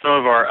some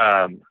of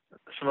our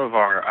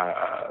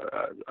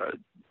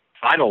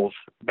finals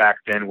back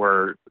then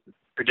were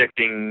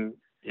predicting,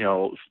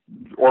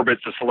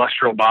 orbits of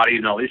celestial bodies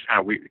and all these kind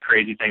of weird,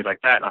 crazy things like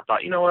that. And I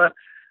thought, what,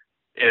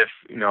 if,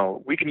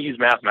 we can use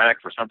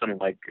mathematics for something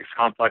like as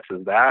complex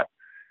as that,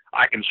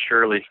 I can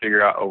surely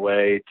figure out a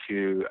way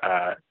to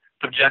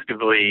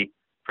subjectively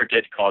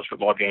predict college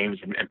football games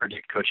and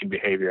predict coaching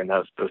behavior and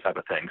those type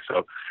of things.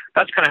 So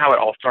that's kind of how it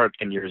all started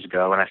 10 years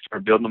ago. And I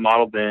started building the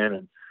model then,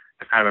 and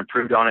I've kind of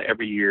improved on it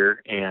every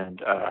year,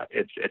 and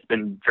it's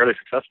been fairly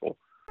successful.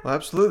 Well,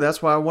 absolutely.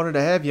 That's why I wanted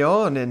to have you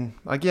on. And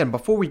again,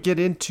 before we get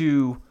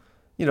into,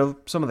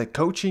 some of the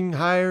coaching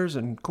hires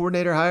and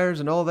coordinator hires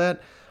and all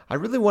that, I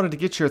really wanted to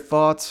get your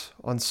thoughts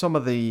on some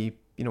of the,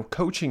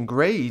 coaching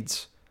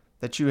grades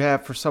that you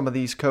have for some of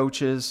these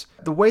coaches.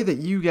 The way that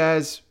you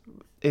guys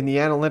in the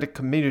analytic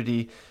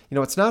community,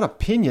 it's not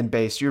opinion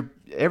based.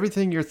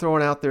 Everything you're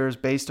throwing out there is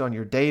based on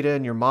your data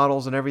and your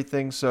models and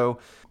everything. So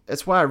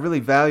that's why I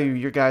really value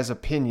your guys'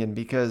 opinion,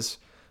 because,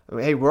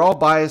 hey, we're all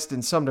biased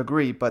in some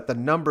degree, but the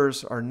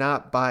numbers are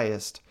not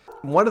biased.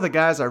 One of the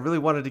guys I really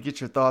wanted to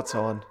get your thoughts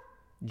on,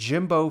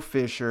 Jimbo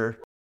Fisher.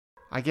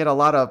 I get a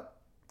lot of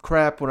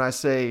crap when I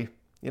say,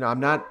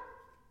 I'm not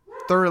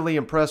thoroughly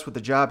impressed with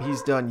the job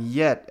he's done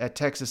yet at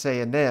Texas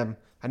A&M.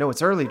 I know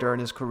it's early during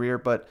his career,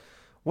 but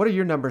what do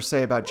your numbers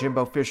say about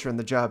Jimbo Fisher and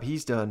the job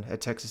he's done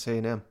at Texas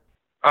A&M?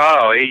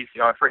 Oh, he's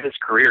for his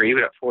career,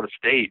 even at Florida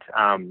State,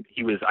 I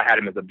had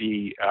him as a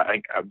B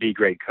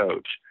grade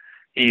coach.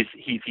 He's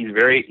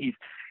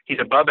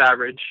above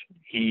average.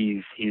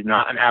 He's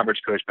not an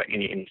average coach by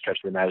any stretch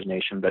of the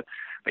imagination, but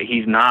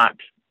he's not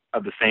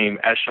of the same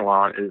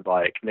echelon as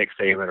like Nick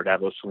Saban or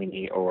Dabo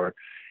Swinney, or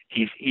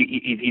he's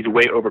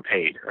way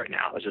overpaid right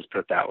now. Let's just put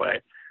it that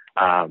way.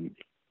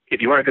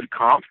 If you want a good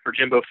comp for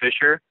Jimbo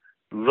Fisher,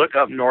 look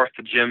up north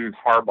to Jim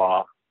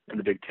Harbaugh in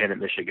the Big Ten at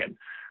Michigan.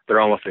 They're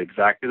almost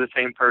exactly the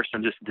same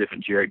person, just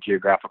different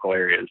geographical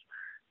areas.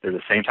 They're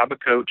the same type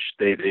of coach.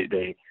 They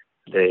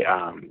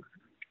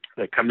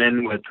come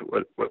in with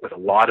a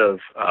lot of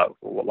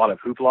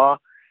hoopla,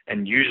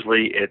 and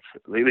usually it's,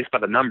 at least by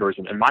the numbers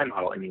in my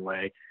model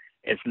anyway,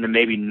 it's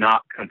maybe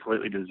not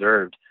completely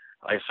deserved.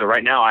 So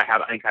right now I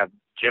think I have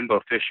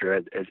Jimbo Fisher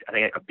as I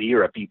think a B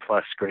or a B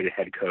plus graded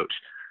head coach.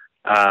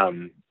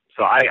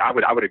 So I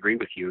would agree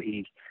with you.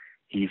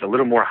 He's a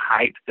little more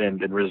hyped than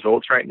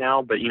results right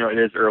now, but it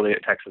is early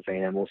at Texas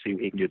A&M. We'll see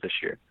what he can do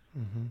this year.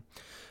 Mm-hmm.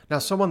 Now,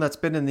 someone that's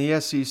been in the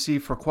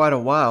SEC for quite a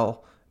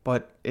while,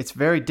 but it's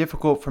very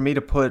difficult for me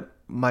to put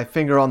my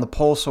finger on the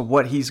pulse of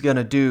what he's going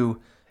to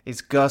do,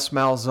 is Gus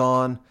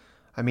Malzahn.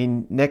 I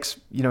mean,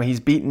 he's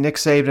beaten Nick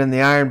Saban in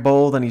the Iron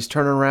Bowl, then he's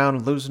turning around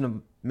and losing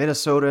to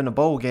Minnesota in a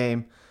bowl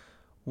game.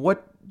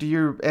 What do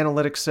your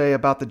analytics say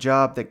about the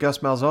job that Gus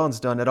Malzahn's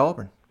done at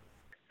Auburn?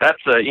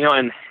 That's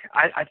and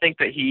I think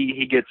that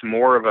he gets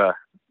more of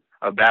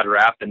a bad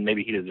rap than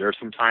maybe he deserves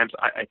sometimes.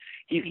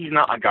 He's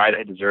not a guy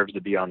that deserves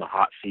to be on the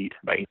hot seat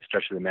by any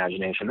stretch of the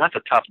imagination. That's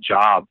a tough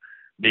job,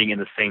 being in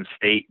the same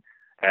state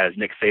as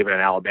Nick Saban in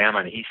Alabama,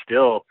 and he's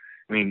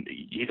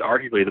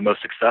arguably the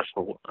most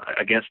successful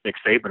against Nick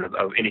Saban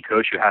of any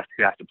coach who has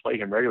to play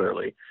him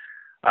regularly.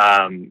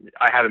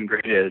 I have him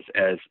graded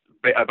as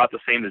about the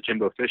same as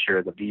Jimbo Fisher,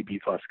 as a B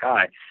plus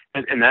guy,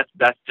 and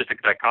that's just a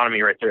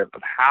dichotomy right there of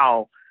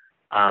how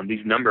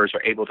these numbers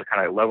are able to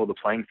kind of level the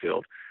playing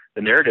field.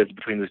 The narratives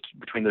between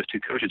those two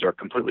coaches are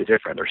completely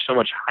different. There's so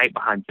much hype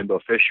behind Jimbo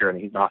Fisher, and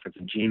he's an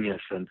offensive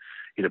genius, and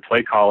he's a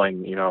play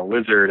calling,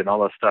 wizard, and all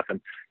that stuff. And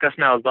Gus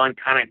Malzahn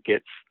kind of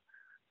gets,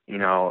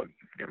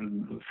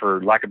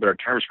 for lack of better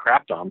terms,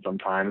 crapped on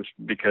sometimes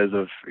because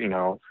of,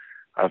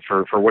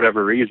 for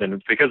whatever reason.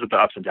 It's because of the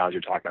ups and downs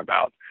you're talking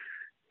about.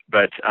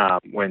 But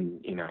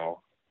when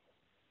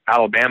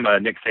Alabama,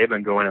 Nick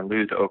Saban go in and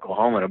lose to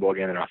Oklahoma in a bowl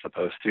game they're not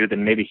supposed to,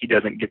 then maybe he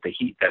doesn't get the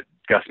heat that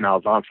Gus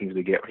Malzahn seems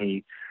to get when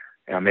he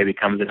maybe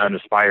comes in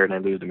uninspired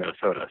and they lose to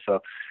Minnesota. So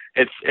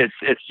it's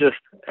just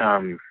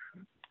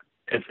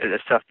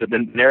it's tough.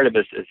 The narrative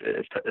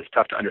is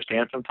tough to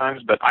understand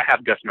sometimes. But I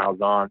have Gus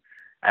Malzahn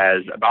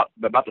as about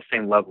the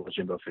same level as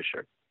Jimbo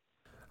Fisher.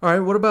 All right,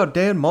 what about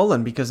Dan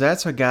Mullen? Because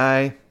that's a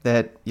guy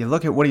that you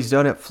look at what he's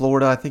done at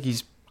Florida. I think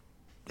he's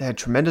had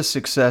tremendous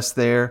success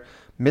there.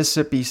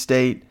 Mississippi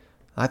State,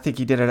 I think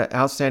he did an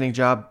outstanding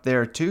job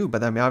there too.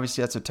 But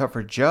obviously that's a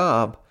tougher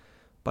job.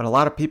 But a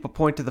lot of people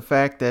point to the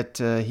fact that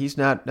he's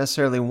not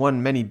necessarily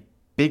won many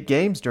big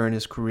games during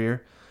his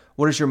career.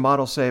 What does your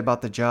model say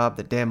about the job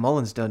that Dan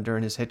Mullen's done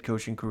during his head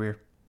coaching career?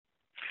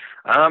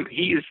 And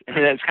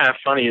it's kind of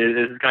funny.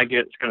 It's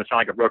going to sound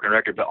like a broken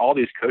record, but all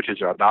these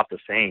coaches are about the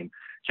same.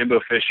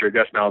 Jimbo Fisher,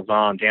 Gus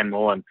Malzahn, Dan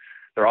Mullen,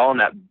 they're all in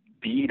that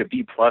B to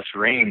B plus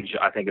range,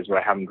 I think is what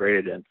I have them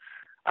graded in.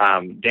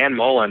 Dan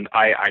Mullen,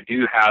 I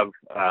do have,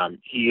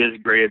 he is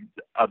graded,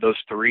 of those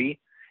three,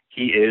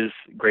 he is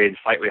graded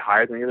slightly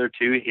higher than the other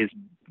two. His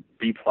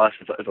B plus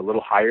is a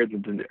little higher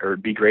or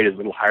B grade is a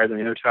little higher than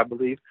the other two, I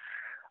believe.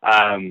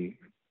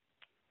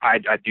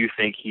 I do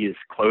think he is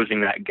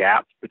closing that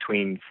gap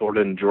between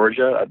Florida and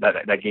Georgia.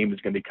 That game is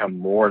going to become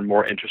more and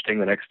more interesting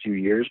the next 2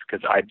 years,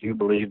 because I do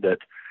believe that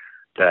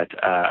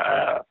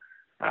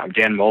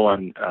Dan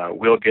Mullen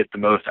will get the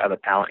most out of the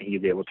talent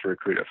he's able to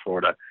recruit at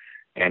Florida.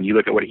 And you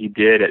look at what he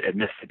did at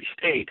Mississippi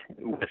State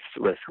with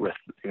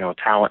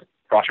talent,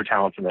 roster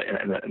talents in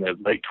the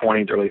late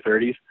 20s, early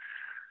 30s,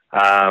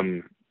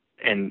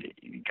 and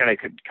you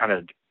kind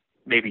of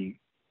maybe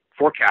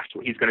forecast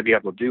what he's going to be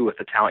able to do with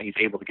the talent he's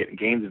able to get in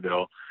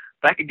Gainesville.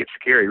 That could get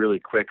scary really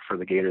quick for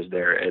the Gators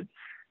there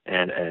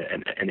and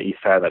the east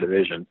side of that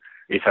division,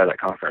 east side of that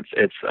conference.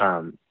 It's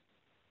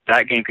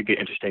that game could get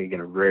interesting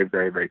again very,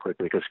 very, very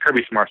quickly, because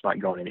Kirby Smart's not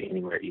going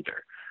anywhere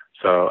either.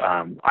 So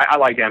I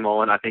like Dan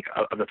Mullen. I think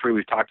of the three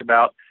we've talked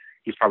about,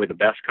 he's probably the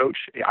best coach.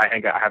 I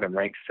think I have him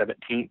ranked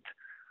 17th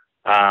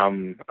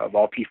of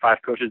all P5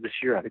 coaches this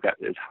year. I think that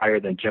is higher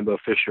than Jimbo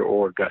Fisher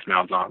or Gus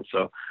Malzahn.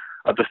 So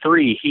of the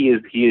three, he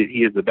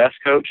is the best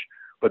coach,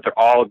 but they're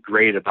all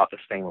graded about the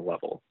same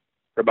level.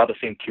 They're about the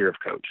same tier of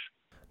coach.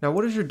 Now,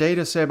 what does your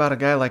data say about a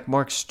guy like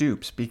Mark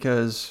Stoops?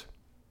 Because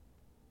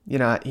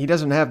he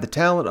doesn't have the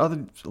talent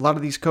a lot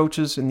of these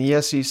coaches in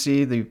the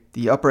SEC,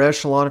 the upper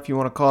echelon, if you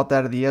want to call it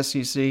that, of the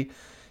SEC.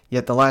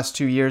 Yet the last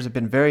 2 years have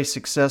been very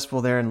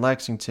successful there in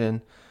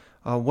Lexington.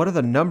 What do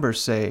the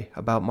numbers say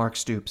about Mark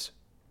Stoops?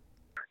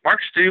 Mark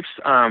Stoops,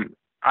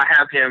 I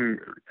have him.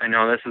 I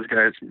know this is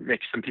going to make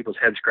some people's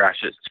heads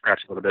scratch a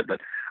little bit, but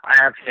I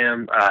have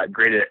him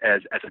graded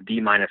as a D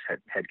minus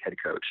head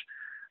coach.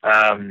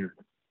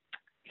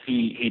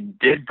 He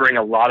did bring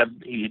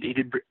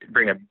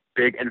bring a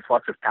big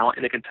influx of talent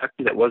into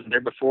Kentucky that wasn't there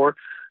before,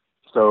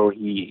 so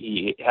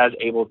he has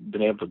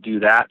been able to do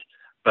that.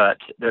 But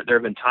there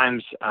have been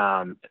times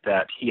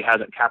that he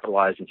hasn't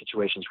capitalized in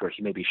situations where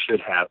he maybe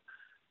should have,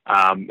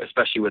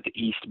 especially with the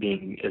East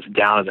being as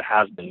down as it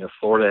has been.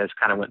 Florida has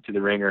kind of went through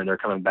the ringer and they're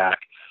coming back.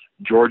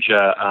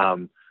 Georgia,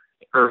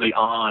 early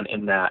on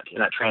in that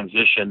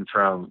transition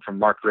from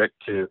Mark Richt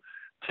to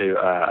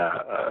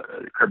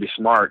Kirby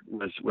Smart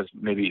was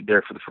maybe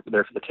there for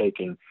the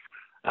taking.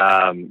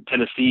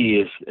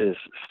 Tennessee is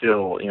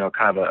still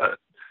kind of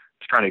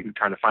trying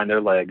to find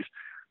their legs.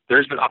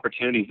 There's been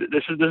opportunities.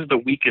 This is the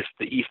weakest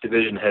the East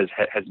Division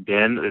has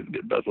been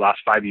the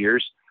last 5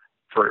 years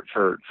for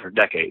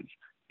decades.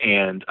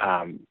 And,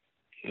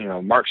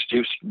 Mark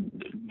Stoops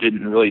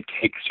didn't really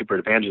take super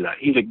advantage of that.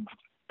 He's a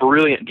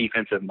brilliant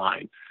defensive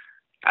mind.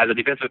 As a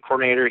defensive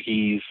coordinator,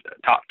 he's a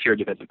top-tier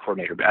defensive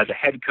coordinator. But as a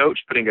head coach,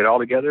 putting it all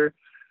together,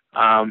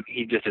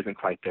 he just isn't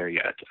quite there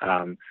yet.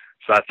 So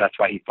that's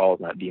why he falls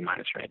in that D-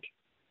 range.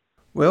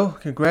 Well,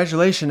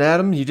 congratulations,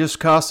 Adam. You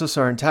just cost us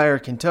our entire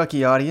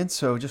Kentucky audience,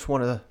 so just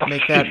want to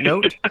make that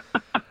note.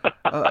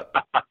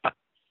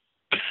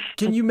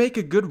 Can you make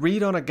a good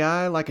read on a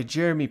guy like a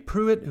Jeremy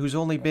Pruitt, who's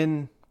only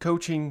been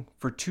coaching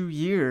for 2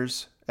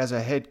 years as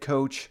a head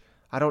coach?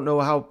 I don't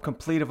know how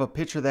complete of a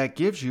picture that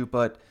gives you,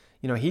 but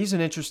he's an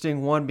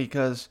interesting one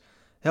because,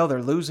 hell,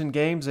 they're losing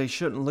games they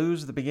shouldn't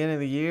lose at the beginning of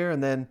the year,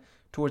 and then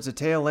towards the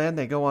tail end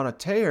they go on a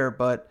tear,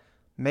 but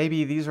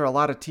maybe these are a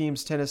lot of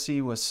teams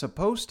Tennessee was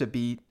supposed to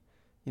beat.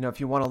 If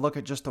you want to look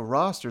at just the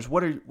rosters,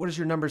 what does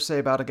your numbers say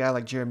about a guy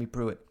like Jeremy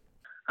Pruitt?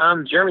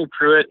 Jeremy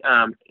Pruitt,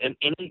 and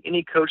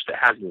any coach that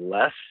has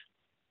less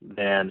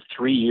than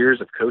 3 years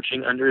of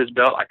coaching under his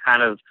belt,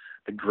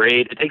 the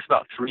grade, it takes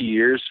about 3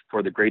 years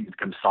for the grade to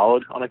become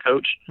solid on a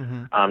coach.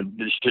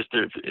 Mm-hmm. It's just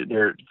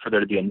for there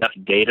to be enough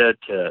data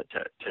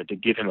to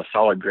give him a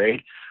solid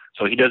grade.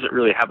 So he doesn't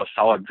really have a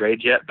solid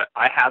grade yet, but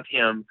I have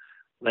him,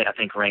 I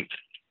think, ranked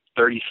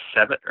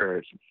 37th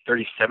or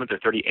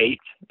 38th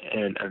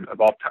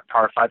of all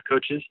Power 5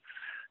 coaches.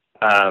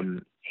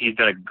 He's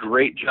done a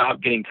great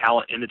job getting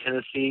talent into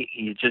Tennessee.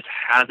 He just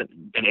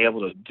hasn't been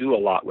able to do a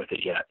lot with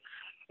it yet.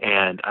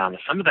 And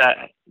some of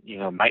that,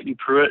 might be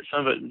Pruitt.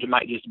 Some of it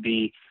might just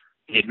be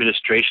the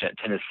administration at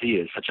Tennessee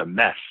is such a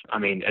mess. I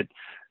mean,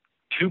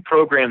 two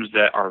programs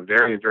that are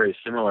very, very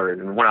similar,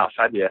 and one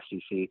outside the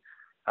SEC,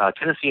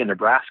 Tennessee and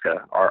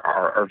Nebraska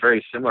are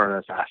very similar in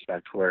this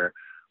aspect where,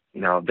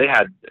 they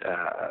had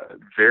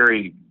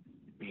very,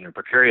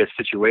 precarious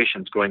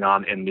situations going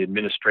on in the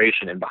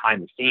administration and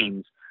behind the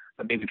scenes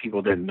that maybe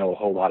people didn't know a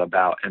whole lot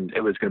about. And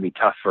it was going to be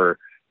tough for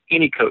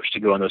any coach to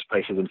go in those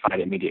places and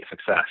find immediate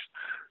success.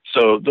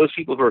 So those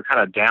people who are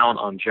kind of down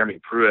on Jeremy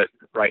Pruitt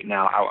right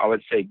now, I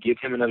would say give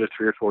him another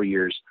 3 or 4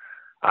 years.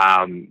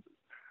 Let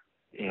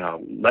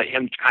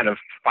him kind of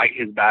fight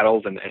his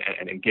battles and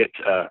get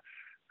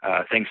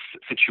things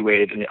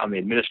situated on the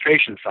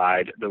administration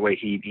side the way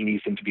he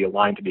needs them to be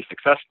aligned to be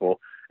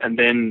successful, and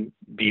then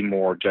be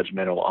more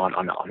judgmental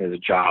on his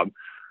job.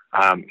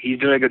 He's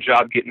doing a good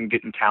job getting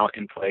talent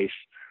in place.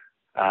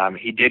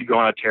 He did go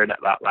on a tear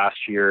that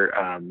last year,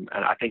 and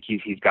I think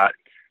he's got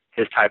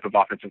his type of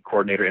offensive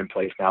coordinator in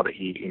place now that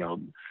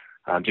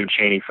Jim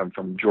Chaney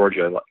from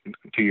Georgia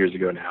 2 years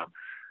ago now.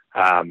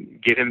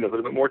 Give him a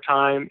little bit more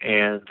time,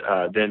 and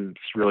then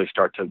really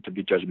start to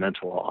be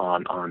judgmental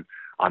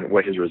on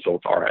what his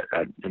results are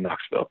in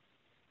Knoxville.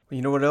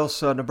 You know what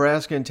else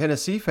Nebraska and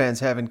Tennessee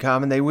fans have in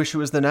common? They wish it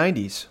was the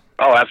 90s.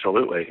 Oh,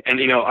 absolutely. And,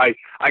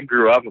 I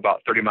grew up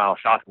about 30 miles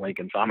south of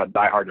Lincoln, so I'm a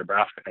diehard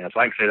Nebraska fan, so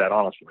I can say that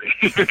honestly.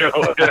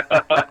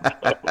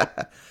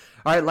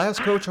 All right,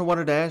 last coach I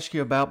wanted to ask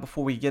you about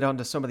before we get on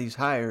to some of these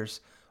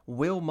hires,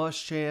 Will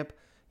Muschamp.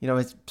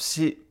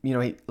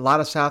 A lot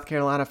of South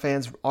Carolina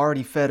fans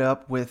already fed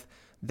up with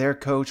their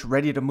coach,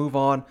 ready to move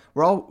on.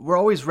 We're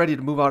always ready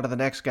to move on to the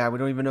next guy. We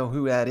don't even know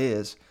who that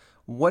is.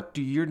 What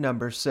do your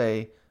numbers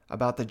say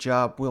about the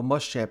job Will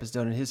Muschamp has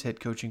done in his head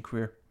coaching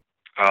career?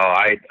 Oh,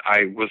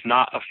 I was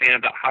not a fan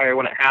of that hire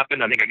when it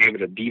happened. I think I gave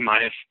it a D-,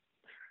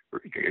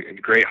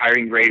 great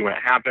hiring grade when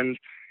it happened,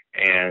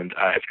 and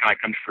it's kind of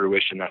come to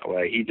fruition that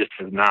way. He just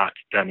has not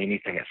done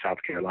anything at South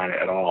Carolina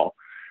at all.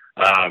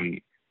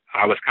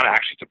 I was kind of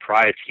actually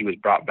surprised he was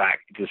brought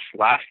back this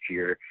last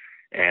year,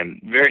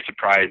 and very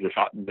surprised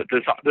that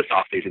this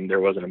offseason there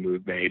wasn't a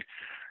move made.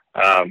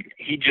 I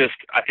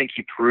think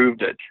he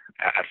proved it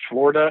at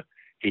Florida.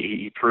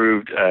 He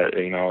proved,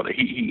 that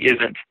he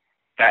isn't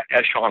that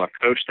echelon of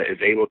coach that is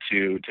able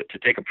to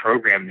take a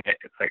program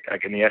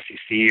like in the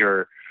SEC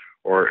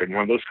or in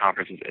one of those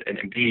conferences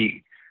and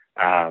be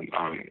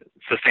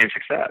sustain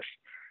success.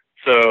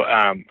 So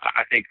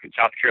I think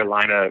South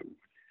Carolina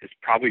is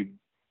probably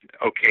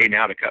okay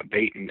now to cut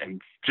bait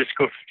and just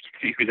go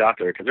see who's out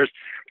there, because there's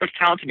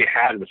talent to be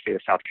had in the state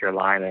of South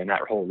Carolina and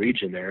that whole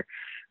region there.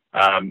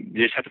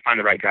 You just have to find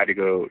the right guy to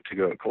go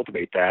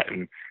cultivate that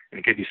and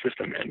get your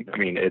system in. I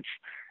mean,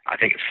 I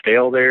think it's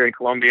stale there in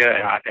Columbia,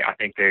 and I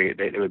think they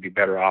would be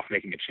better off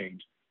making a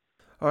change.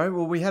 All right,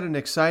 well, we had an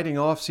exciting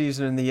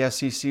offseason in the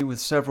SEC with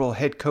several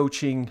head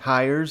coaching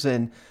hires,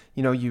 and,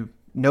 you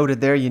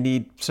noted there you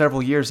need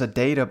several years of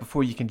data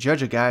before you can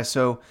judge a guy,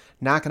 so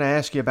not going to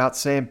ask you about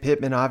Sam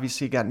Pittman.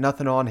 Obviously, got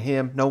nothing on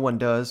him. No one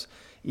does.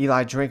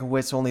 Eli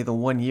Drinkowitz, only the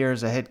 1 year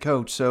as a head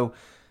coach. So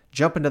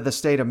jumping to the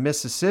state of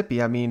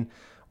Mississippi, I mean,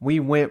 we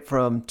went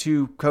from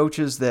two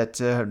coaches that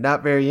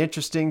not very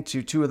interesting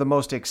to two of the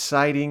most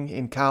exciting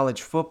in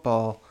college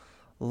football.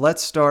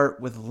 Let's start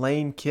with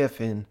Lane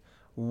Kiffin.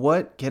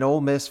 What can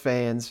Ole Miss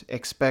fans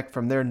expect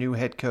from their new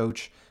head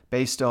coach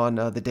based on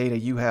the data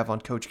you have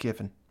on Coach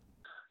Kiffin?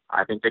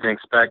 I think they can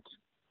expect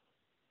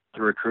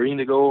the recruiting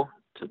to go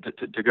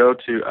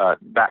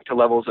back to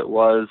levels it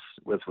was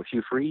with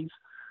Hugh Freeze.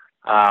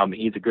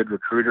 He's a good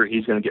recruiter.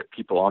 He's going to get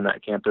people on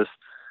that campus.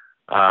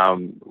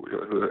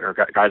 who are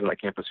guys on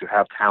that campus who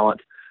have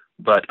talent.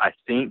 But I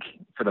think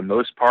for the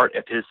most part,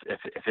 if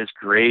his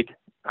grade,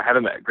 I have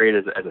him at grade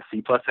as a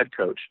C+ head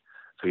coach,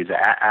 so he's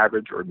at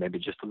average or maybe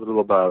just a little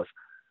above.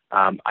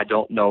 I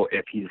don't know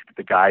if he's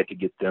the guy to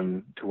get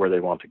them to where they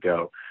want to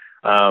go.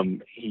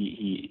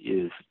 He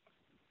is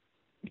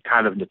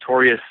kind of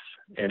notorious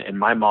in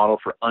my model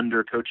for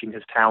under coaching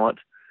his talent.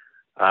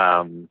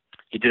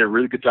 He did a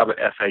really good job at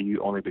FAU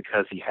only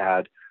because he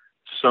had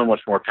so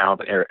much more talent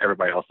than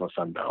everybody else in the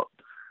Sun Belt.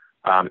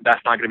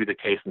 That's not going to be the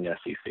case in the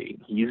SEC.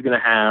 He's going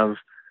to have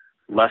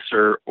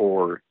lesser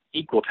or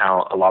equal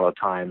talent a lot of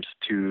times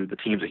to the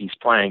teams that he's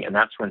playing, and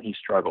that's when he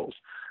struggles.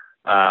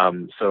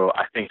 So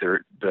I think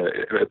it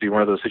would be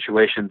one of those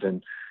situations,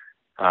 and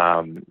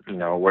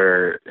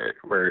where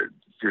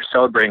you're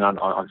celebrating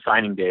on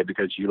signing day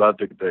because you love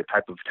the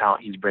type of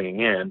talent he's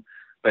bringing in,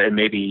 but it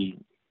may be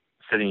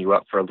setting you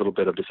up for a little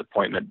bit of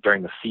disappointment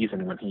during the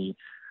season when he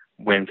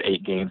wins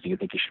 8 games and you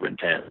think he should win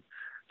 10.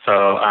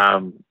 So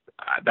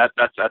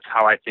that's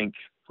how I think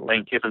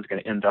Lane Kiffin's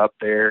going to end up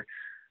there.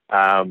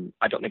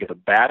 I don't think it's a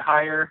bad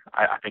hire.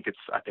 I think it's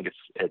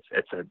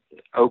an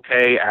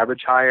okay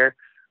average hire,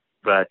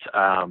 but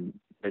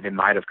they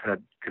might have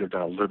could have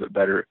done a little bit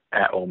better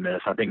at Ole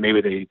Miss. I think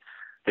maybe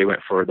they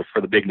went for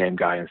the big name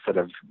guy instead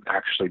of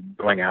actually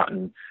going out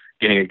and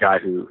getting a guy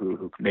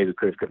who maybe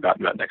could have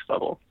gotten to that next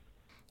level.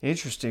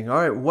 Interesting. All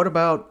right, what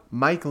about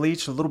Mike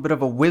Leach? A little bit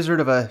of a wizard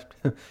of a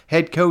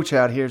head coach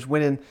out here. He's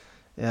winning.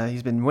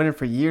 He's been winning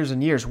for years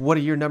and years. What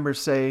do your numbers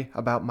say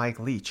about Mike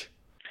Leach?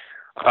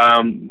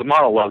 The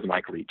model loves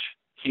Mike Leach.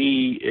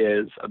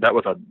 That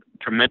was a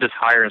tremendous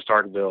hire in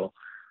Starkville.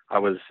 I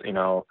was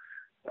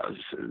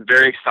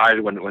very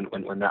excited when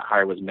that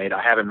hire was made.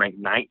 I have him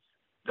ranked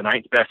the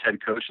ninth best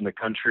head coach in the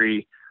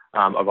country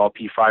of all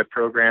P5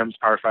 programs,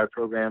 Power 5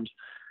 programs.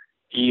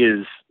 He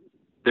is.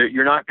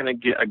 You're not going to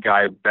get a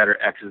guy better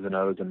X's and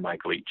O's than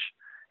Mike Leach.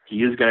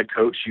 He is going to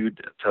coach you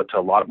to a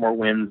lot more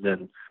wins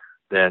than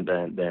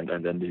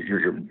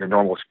your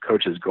normal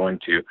coach is going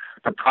to.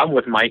 The problem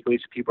with Mike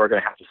Leach, people are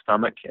going to have to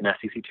stomach in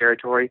SEC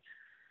territory,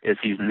 is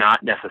he's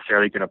not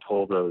necessarily going to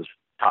pull those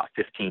top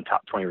 15,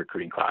 top 20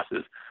 recruiting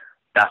classes.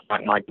 That's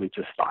not Mike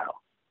Leach's style.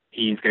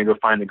 He's going to go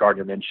find the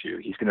Gardner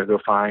Minshew. He's going to go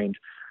find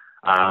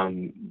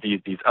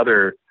these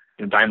other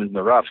diamonds in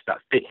the roughs that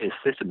fit his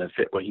system and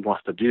fit what he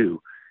wants to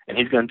do. And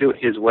he's going to do it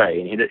his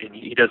way. And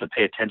he doesn't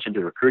pay attention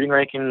to recruiting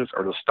rankings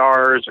or the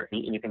stars or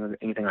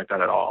anything like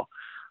that at all.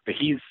 But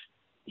he's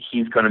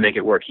going to make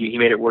it work. He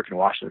made it work in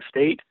Washington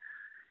State,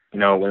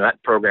 when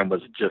that program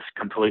was just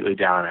completely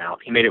down and out.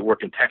 He made it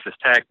work in Texas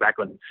Tech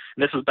and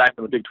this was back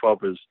when the Big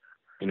 12 was,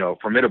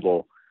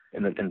 formidable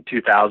in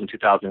 2000,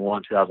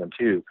 2001,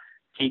 2002.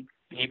 He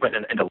went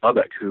into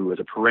Lubbock, who was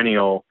a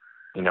perennial,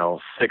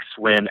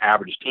 6-win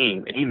average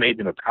team, and he made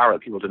them a power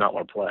that people did not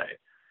want to play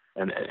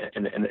in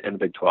the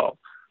Big 12.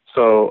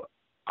 So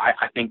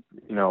I think,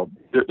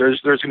 there's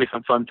going to be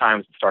some fun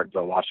times to start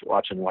to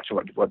watching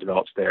what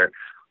develops there.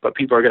 But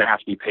people are going to have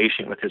to be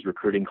patient with his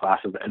recruiting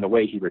classes and the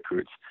way he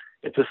recruits.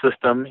 It's a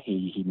system.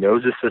 He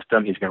knows his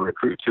system. He's going to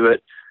recruit to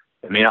it.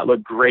 It may not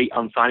look great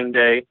on signing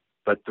day,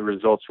 but the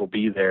results will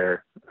be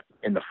there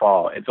in the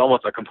fall. It's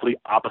almost a complete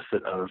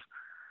opposite of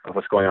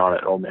what's going on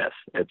at Ole Miss.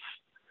 It's,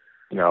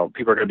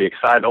 people are going to be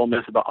excited at Ole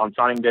Miss on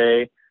signing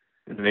day,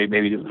 and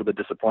maybe a little bit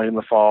disappointed in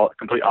the fall.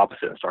 Complete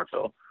opposite in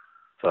Starkville.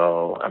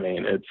 So,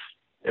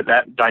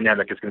 that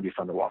dynamic is going to be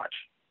fun to watch.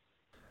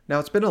 Now,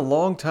 it's been a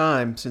long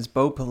time since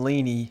Bo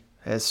Pelini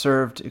has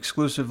served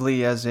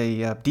exclusively as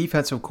a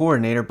defensive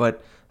coordinator,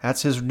 but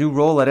that's his new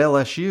role at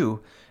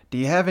LSU. Do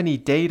you have any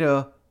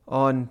data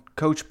on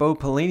Coach Bo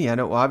Pelini? I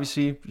know,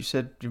 obviously, you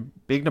said you're a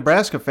big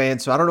Nebraska fan,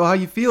 so I don't know how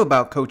you feel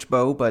about Coach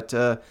Bo, but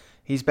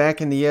he's back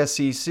in the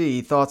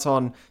SEC. Thoughts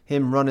on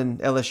him running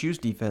LSU's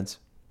defense?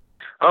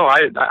 Oh,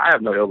 I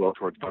have no ill will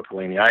towards Bo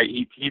Pelini.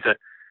 He's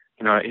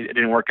it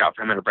didn't work out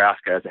for him in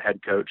Nebraska as a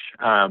head coach.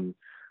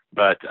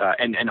 But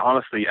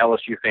honestly,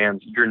 LSU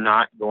fans, you're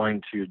not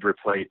going to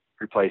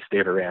replace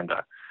Dave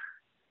Aranda.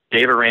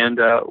 Dave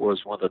Aranda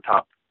was one of the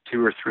top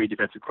 2 or 3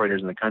 defensive coordinators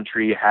in the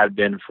country, had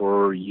been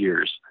for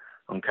years.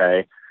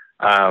 Okay.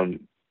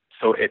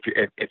 So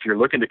if you're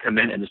looking to come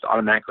in and just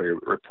automatically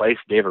replace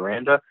Dave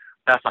Aranda,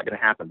 that's not going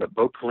to happen. But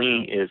Bo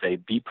Pelini is a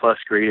B+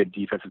 graded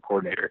defensive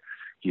coordinator.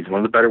 He's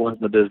one of the better ones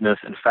in the business.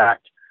 In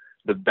fact,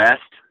 the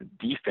best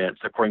defense,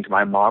 according to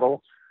my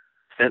model,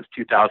 since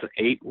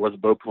 2008 was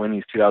Bo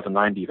Pelini's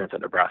 2009 defense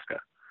at Nebraska.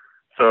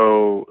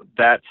 So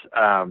that's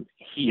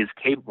he is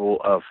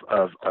capable of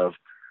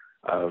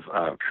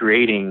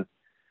creating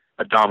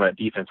a dominant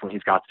defense when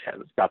he's got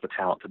the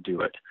talent to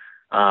do it.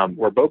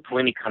 Where Bo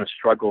Pelini kind of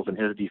struggles in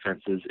his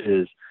defenses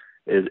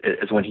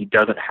is when he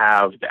doesn't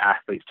have the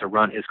athletes to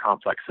run his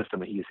complex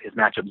system, his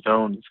matchup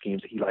zone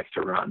schemes that he likes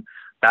to run.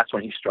 That's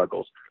when he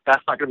struggles.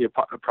 That's not going to be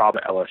a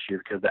problem at LSU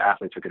because the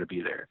athletes are going to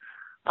be there.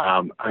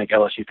 I think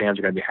LSU fans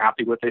are going to be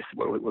happy with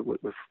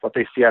what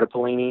they see out of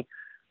Pelini.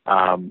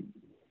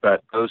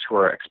 But those who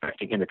are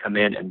expecting him to come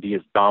in and be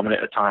as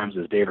dominant at times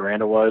as Dave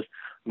Aranda was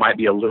might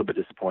be a little bit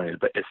disappointed.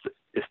 But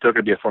is still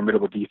going to be a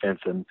formidable defense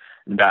in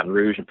Baton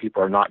Rouge, and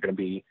people are not going to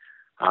be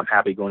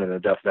happy going into the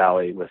Death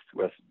Valley with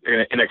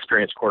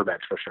inexperienced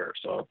quarterbacks for sure.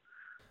 So.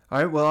 All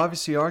right, well,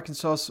 obviously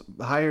Arkansas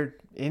hired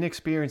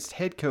inexperienced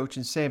head coach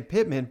in Sam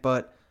Pittman,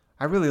 but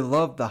I really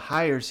love the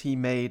hires he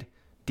made.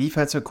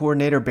 Defensive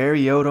coordinator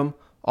Barry Odom,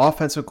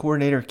 offensive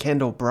coordinator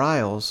Kendall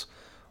Briles.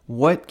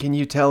 What can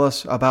you tell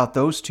us about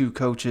those two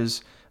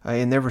coaches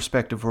in their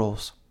respective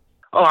roles?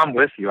 Oh, I'm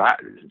with you.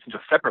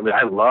 Just separately,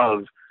 I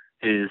love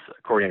his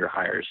coordinator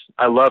hires.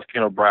 I love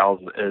Kendall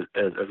Briles as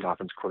an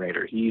offensive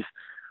coordinator. He's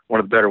one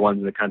of the better ones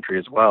in the country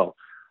as well.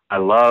 I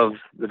love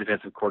the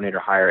defensive coordinator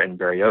hire in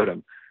Barry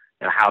Odom.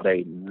 And how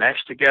they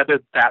mesh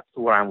together, that's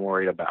what I'm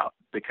worried about,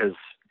 because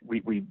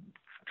we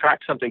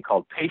track something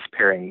called pace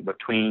pairing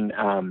between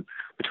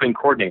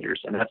coordinators,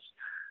 and that's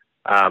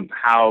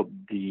how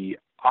the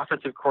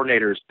offensive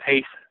coordinator's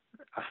pace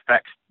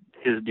affects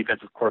his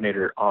defensive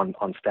coordinator on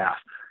staff.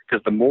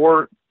 Because the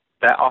more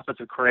that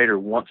offensive coordinator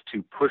wants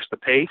to push the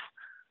pace,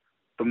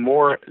 the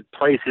more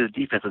plays his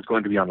defense is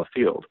going to be on the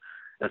field.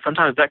 And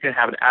sometimes that can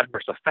have an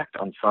adverse effect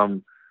on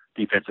some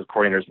defensive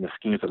coordinators and the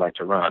schemes they like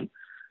to run.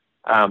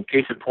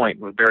 Case in point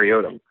with Barry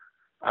Odom.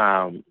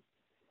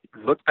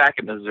 Look back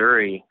at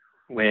Missouri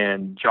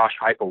when Josh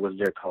Heupel was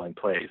there calling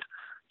plays.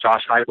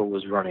 Josh Heupel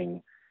was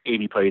running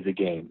 80 plays a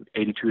game,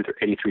 82 or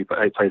 83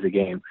 plays a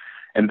game,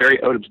 and Barry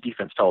Odom's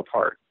defense fell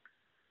apart.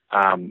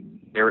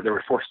 They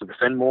were forced to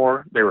defend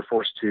more. They were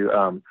forced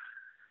to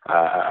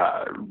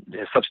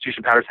his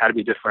substitution patterns had to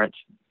be different.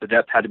 The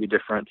depth had to be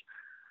different.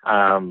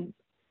 And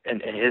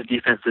his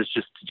defenses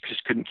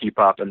just couldn't keep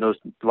up. And a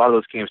lot of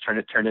those games turned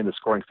into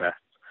scoring fests.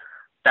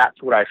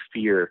 That's what I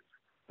fear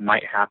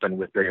might happen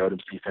with Barry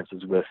Odom's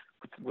defenses with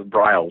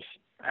Briles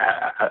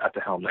at the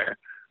helm there.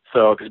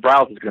 So, because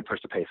Briles is going to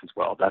push the pace as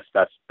well. That's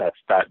that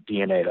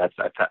DNA.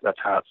 That's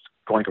how it's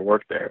going to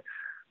work there.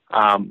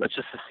 But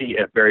just to see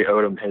if Barry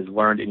Odom has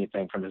learned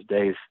anything from his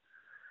days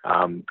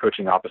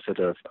coaching opposite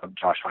of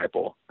Josh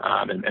Heupel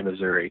in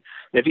Missouri.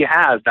 And if he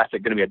has, that's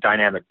going to be a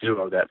dynamic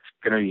duo that's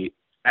going to be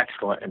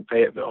excellent in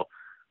Fayetteville.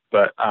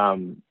 But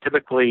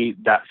typically,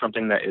 that's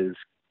something that is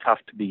tough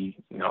to be,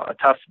 a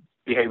tough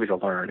behavior to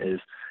learn is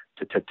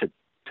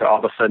to all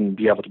of a sudden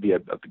be able to be a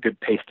good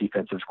pace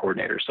defensive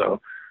coordinator.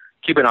 So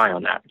keep an eye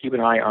on that. Keep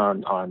an eye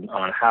on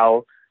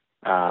how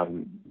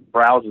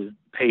Briles'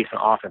 pace and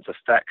offense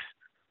affects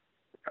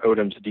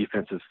Odom's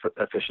defensive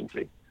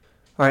efficiency.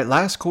 All right,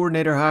 last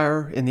coordinator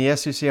hire in the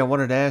SEC I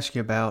wanted to ask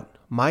you about.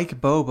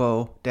 Mike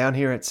Bobo down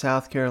here at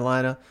South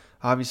Carolina.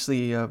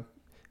 Obviously, had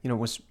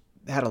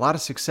a lot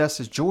of success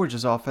as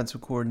Georgia's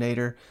offensive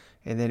coordinator,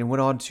 and then he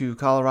went on to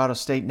Colorado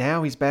State.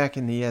 Now he's back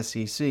in the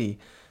SEC.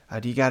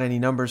 Do you got any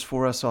numbers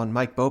for us on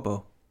Mike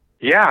Bobo?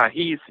 Yeah,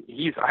 he's.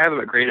 I have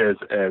him graded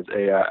as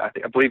I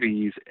believe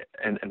he's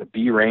in the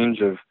B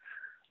range of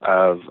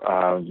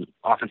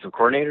offensive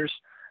coordinators.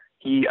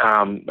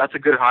 That's a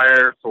good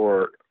hire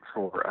for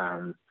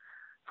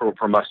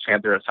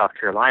Muschamp there at South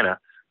Carolina.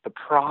 The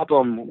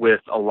problem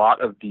with a lot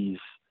of these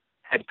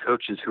head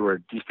coaches who are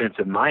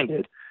defensive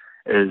minded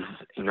is,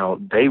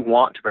 they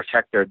want to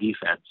protect their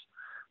defense.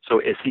 So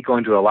is he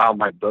going to allow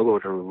Mike Bobo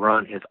to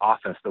run his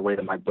offense the way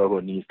that Mike Bobo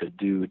needs to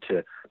do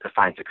to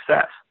find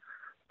success?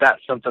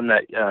 That's something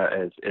that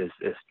is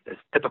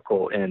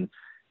typical in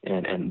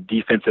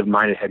defensive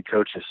minded head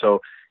coaches.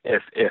 So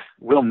if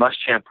Will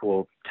Muschamp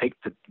will take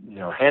the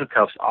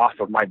handcuffs off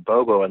of Mike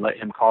Bobo and let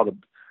him call the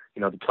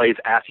plays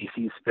as he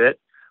sees fit,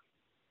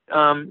 he's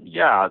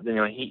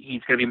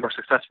going to be more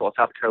successful at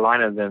South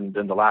Carolina than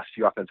the last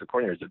few offensive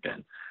coordinators have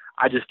been.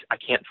 I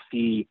can't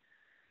see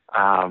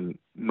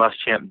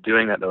Muschamp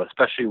doing that though,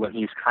 especially when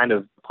he's kind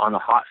of on the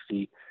hot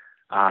seat.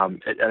 I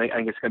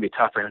think it's going to be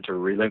tough for him to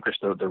relinquish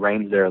the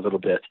reins there a little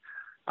bit.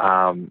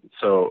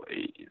 So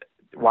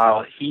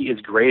while he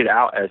is graded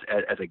out as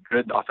a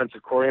good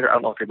offensive coordinator, I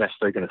don't know if you're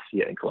necessarily going to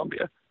see it in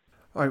Columbia.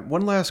 All right,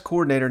 one last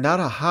coordinator, not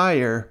a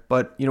hire,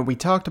 but we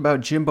talked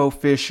about Jimbo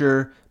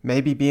Fisher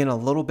maybe being a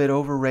little bit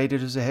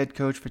overrated as a head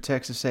coach for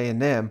Texas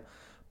A&M.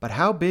 But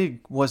how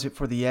big was it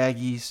for the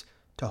Aggies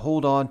to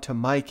hold on to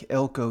Mike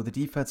Elko, the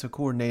defensive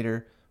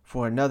coordinator,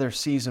 for another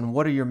season?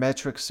 What do your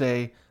metrics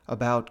say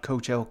about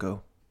Coach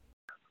Elko?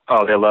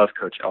 Oh, they love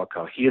Coach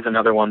Elko. He is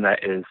another one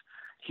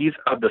he's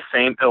of the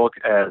same ilk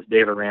as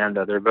Dave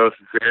Aranda. They're both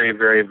very,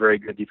 very, very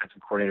good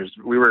defensive coordinators.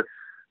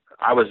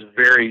 I was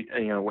very,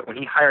 when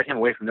he hired him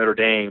away from Notre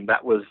Dame,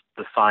 that was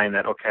the sign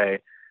that, okay,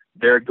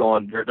 they're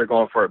going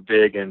for it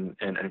big in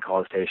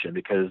College Station,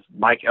 because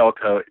Mike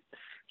Elko,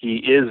 he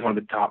is one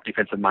of the top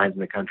defensive minds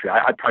in the country.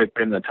 I'd probably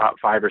put him in the top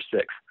 5 or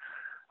 6.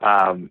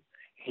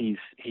 He's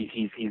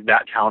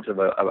that talented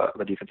of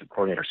a defensive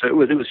coordinator. So it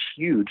was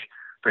huge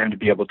for him to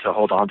be able to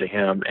hold on to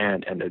him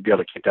and to be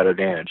able to keep that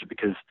advantage,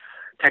 because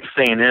Texas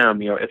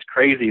A&M, it's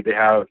crazy. They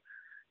have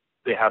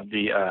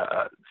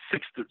the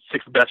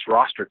sixth best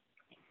roster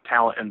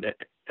talent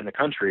in the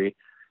country,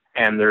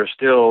 and they're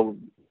still,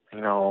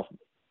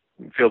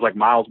 feels like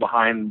miles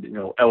behind,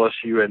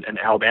 LSU and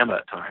Alabama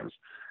at times.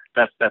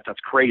 That's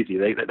crazy.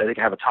 They can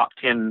have a top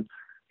 10,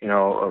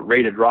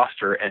 rated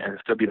roster and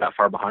still be that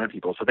far behind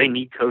people. So they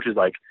need coaches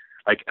like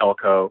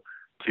Elko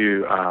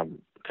to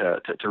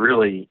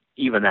really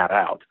even that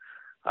out.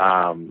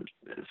 So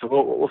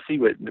we'll see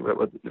what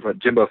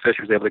Jimbo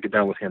Fisher's able to get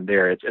done with him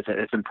there.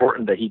 It's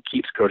important that he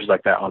keeps coaches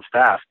like that on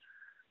staff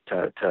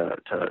to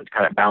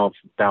kind of balance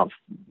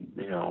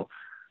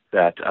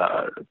that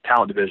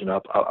talent division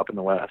up in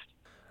the West.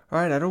 All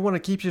right, I don't want to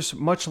keep you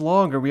much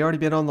longer. We already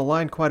been on the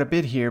line quite a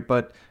bit here,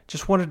 but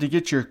just wanted to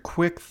get your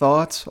quick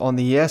thoughts on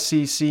the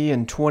SEC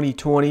in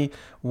 2020.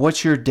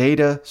 What's your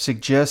data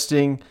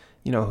suggesting?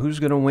 Who's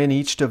going to win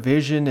each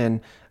division,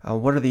 and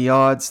what are the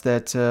odds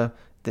that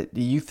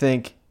you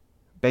think,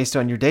 based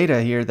on your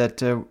data here,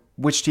 that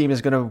which team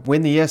is going to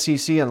win the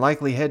SEC and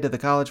likely head to the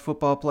college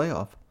football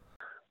playoff?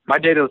 My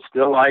data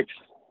still likes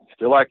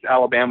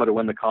Alabama to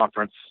win the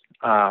conference.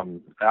 So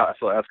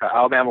that's got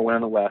Alabama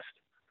winning the West.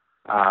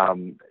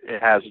 It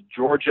has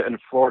Georgia and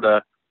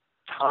Florida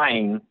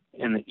tying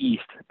in the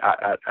East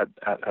at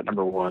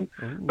number one,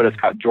 but it's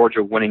got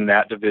Georgia winning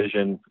that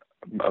division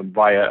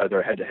via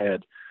their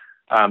head-to-head.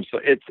 So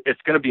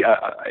it's going to be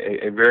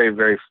a very,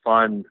 very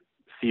fun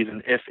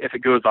season if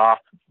it goes off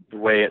the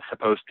way it's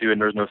supposed to,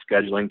 and there's no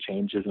scheduling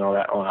changes and all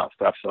that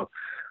stuff. So,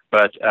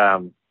 but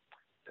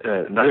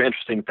another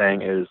interesting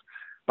thing is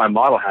my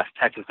model has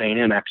Texas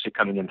A&M actually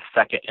coming in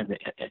second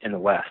in the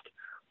West.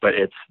 But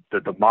it's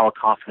the model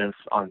confidence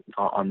on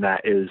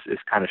that is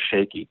kind of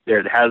shaky.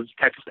 It has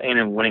Texas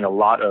A&M winning a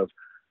lot of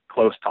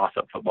close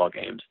toss-up football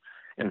games,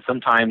 and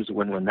sometimes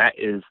when that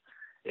is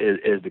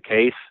the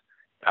case,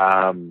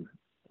 the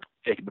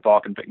ball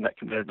can not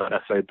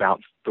necessarily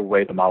bounce the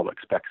way the model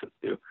expects it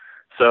to.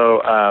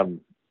 So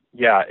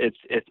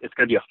it's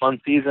going to be a fun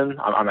season.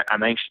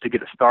 I'm anxious to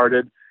get it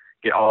started,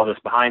 get all of this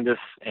behind us,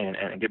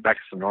 and get back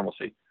to some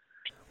normalcy.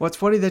 Well, it's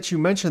funny that you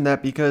mentioned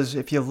that, because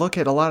if you look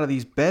at a lot of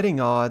these betting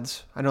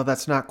odds, I know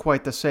that's not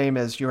quite the same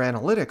as your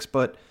analytics,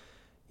 but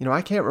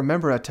I can't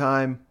remember a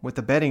time with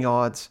the betting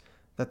odds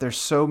that there's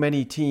so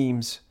many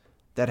teams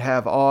that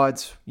have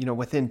odds,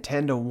 within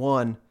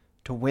 10-1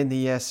 to win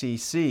the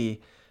SEC.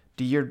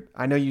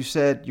 I know you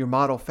said your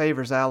model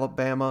favors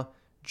Alabama,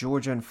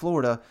 Georgia, and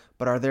Florida,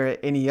 but are there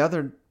any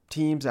other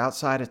teams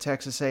outside of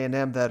Texas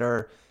A&M that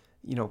are,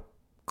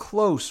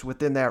 close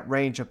within that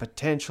range of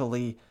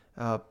potentially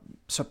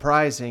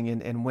surprising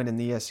and winning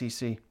the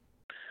SEC?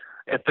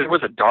 If there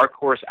was a dark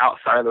horse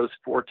outside of those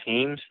four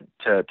teams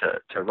to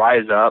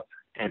rise up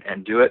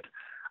and do it,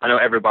 I know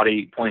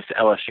everybody points to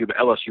LSU, but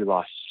LSU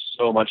lost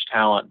so much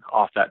talent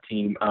off that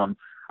team. I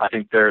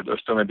think they're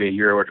still going to be a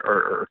year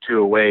or two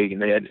away, and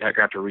they're going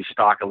to have to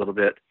restock a little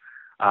bit.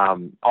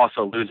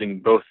 Also, losing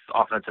both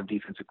offensive and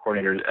defensive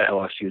coordinators at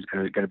LSU is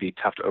going to be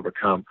tough to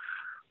overcome.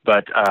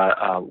 But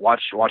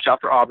watch out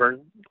for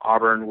Auburn.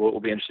 Auburn will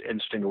be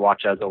interesting to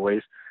watch, as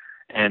always.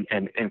 And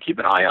keep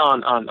an eye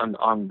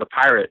on the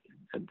Pirate,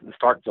 the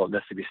Starkville at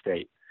Mississippi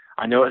State.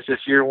 I know it's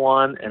just year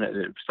one, and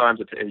sometimes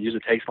it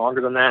usually takes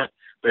longer than that.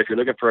 But if you're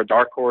looking for a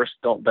dark horse,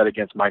 don't bet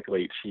against Mike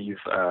Leach.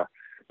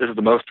 This is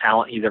the most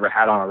talent he's ever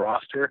had on a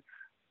roster,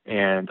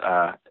 and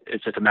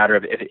it's just a matter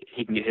of if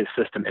he can get his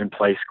system in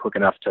place quick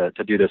enough to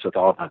do this with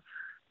all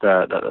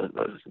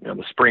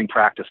the spring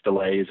practice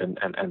delays and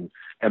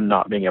him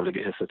not being able to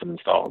get his system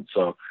installed.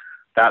 So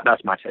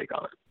that's my take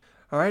on it.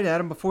 All right,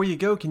 Adam, before you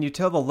go, can you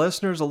tell the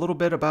listeners a little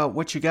bit about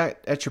what you got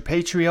at your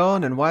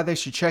Patreon and why they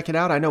should check it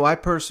out? I know I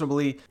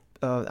personally,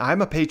 I'm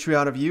a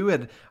Patreon of you,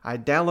 and I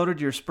downloaded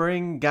your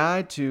spring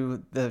guide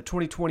to the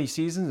 2020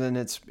 season, and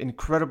it's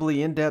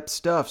incredibly in-depth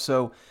stuff.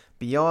 So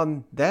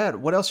beyond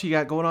that, what else you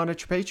got going on at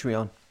your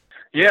Patreon?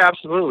 Yeah,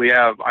 absolutely.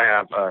 I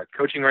have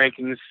coaching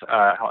rankings,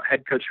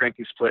 head coach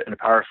rankings split into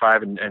Power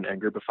 5 and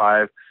Group of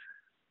 5.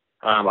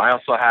 I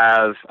also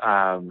have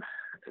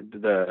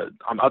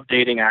I'm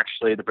updating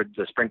actually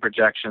the spring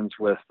projections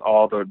with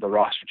all the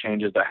roster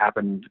changes that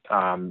happened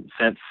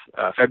since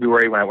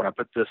February when I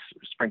put this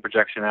spring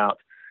projection out.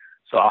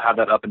 So I'll have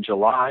that up in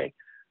July.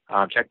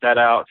 Check that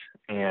out,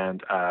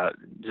 and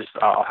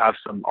I'll have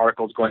some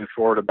articles going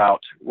forward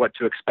about what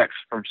to expect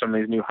from some of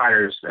these new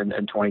hires in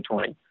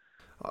 2020.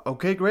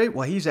 Okay, great.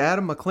 Well, he's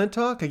Adam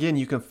McClintock. Again,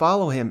 you can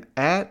follow him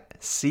at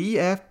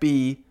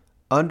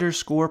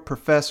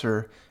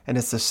CFB_professor, and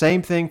it's the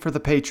same thing for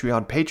the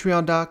Patreon,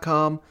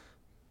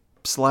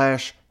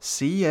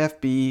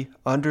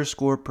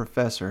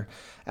 patreon.com/CFB_professor.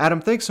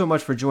 Adam, thanks so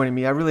much for joining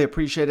me. I really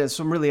appreciate it. It's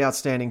some really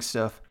outstanding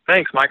stuff.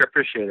 Thanks, Mike. I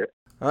appreciate it.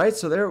 All right,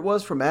 so there it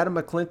was from Adam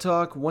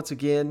McClintock. Once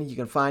again, you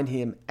can find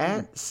him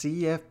at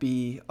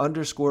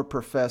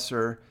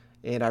CFB_professor.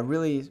 And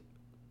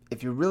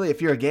if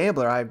you're a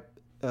gambler, I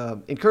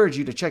encourage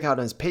you to check out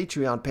his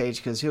Patreon page,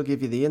 because he'll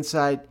give you the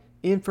inside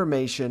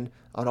information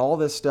on all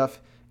this stuff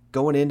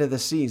going into the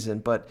season.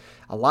 But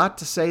a lot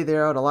to say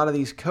there on a lot of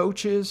these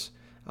coaches,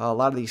 a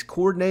lot of these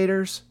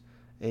coordinators.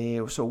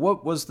 So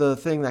what was the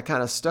thing that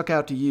kind of stuck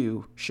out to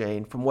you,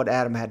 Shane, from what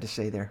Adam had to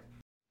say there?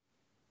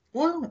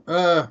 Well,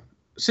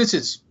 since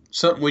it's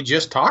something we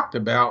just talked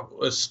about,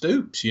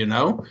 Stoops,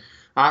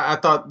 I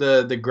thought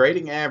the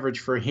grading average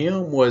for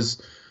him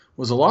was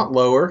a lot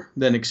lower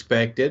than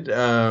expected.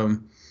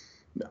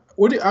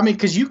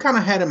 Because you kind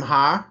of had him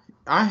high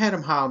I had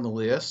him high on the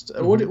list.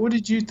 What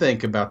did you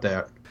think about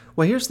that?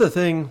 Well, here's the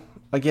thing,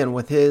 again,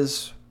 with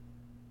his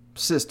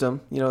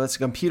system, it's a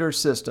computer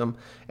system,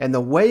 and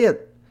the way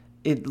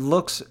it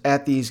looks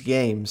at these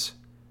games,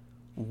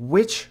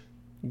 which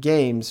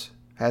games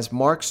has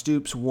Mark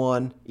Stoops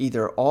won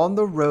either on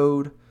the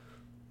road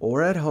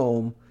or at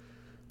home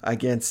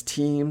against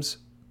teams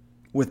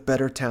with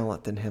better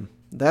talent than him.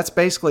 That's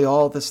basically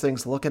all this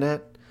thing's looking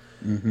at.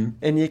 Mm-hmm.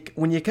 And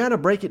when you kind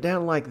of break it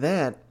down like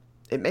that,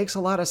 it makes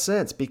a lot of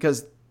sense,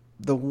 because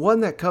the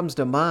one that comes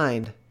to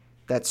mind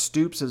that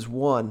Stoops has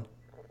won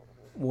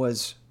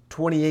was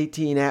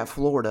 2018 at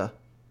Florida.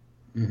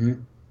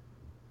 Mm-hmm.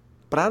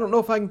 But I don't know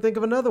if I can think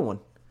of another one.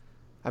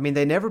 I mean,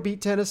 they never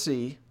beat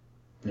Tennessee.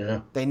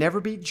 Yeah. They never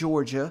beat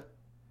Georgia.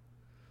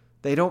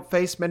 They don't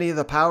face many of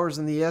the powers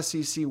in the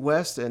SEC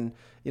West, and,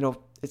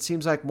 it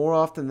seems like more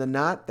often than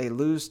not, they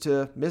lose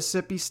to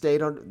Mississippi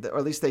State, or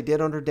at least they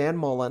did under Dan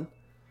Mullen.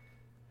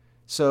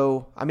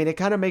 So, I mean, it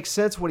kind of makes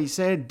sense what he's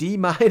saying. D-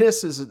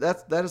 is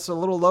that is a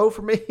little low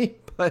for me,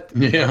 but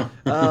yeah.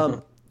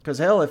 Because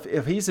hell,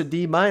 if he's a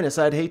D-,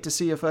 I'd hate to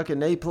see a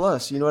fucking A+.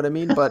 You know what I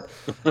mean? But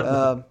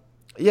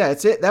yeah,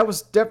 it's it.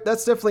 That's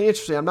definitely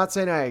interesting. I'm not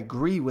saying I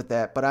agree with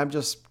that, but I'm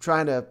just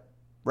trying to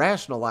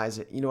rationalize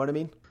it. You know what I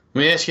mean?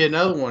 Let me ask you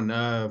another one.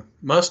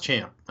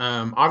 Muschamp.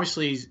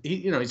 Obviously,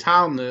 he's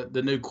high on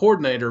the new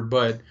coordinator,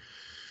 but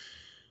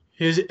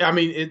this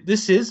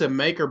is a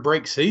make or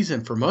break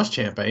season for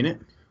Muschamp, ain't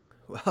it?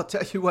 Well, I'll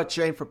tell you what,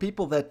 Shane. For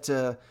people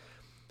that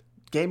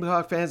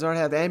Gamecock fans aren't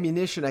have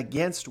ammunition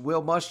against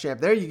Will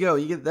Muschamp, there you go.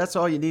 That's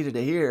all you needed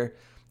to hear.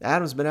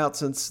 Adam's been out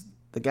since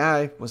the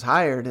guy was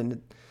hired,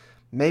 and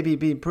maybe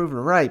being proven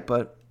right.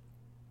 But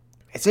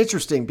it's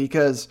interesting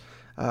because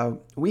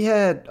we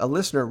had a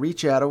listener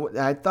reach out.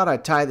 I thought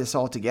I'd tie this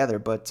all together,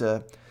 but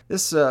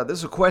this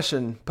is a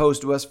question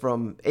posed to us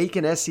from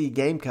Aiken SC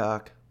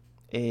Gamecock,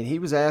 and he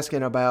was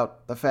asking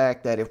about the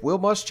fact that if Will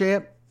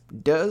Muschamp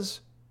does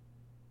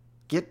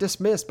get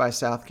dismissed by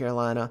South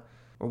Carolina,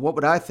 or what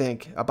would I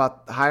think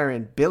about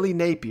hiring Billy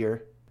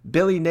Napier?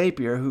 Billy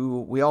Napier,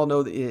 who we all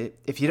know,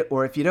 if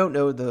you don't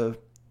know, the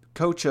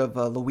coach of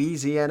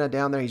Louisiana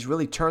down there, he's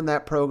really turned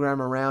that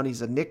program around.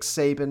 He's a Nick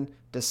Saban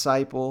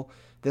disciple.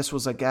 This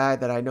was a guy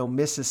that I know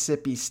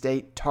Mississippi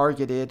State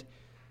targeted.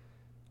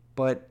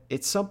 But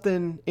it's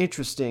something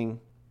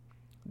interesting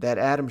that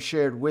Adam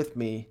shared with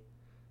me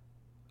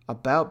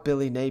about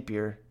Billy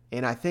Napier,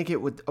 and I think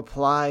it would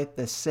apply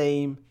the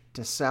same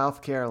to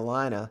South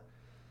Carolina.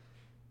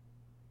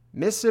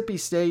 Mississippi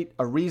State,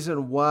 a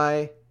reason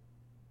why,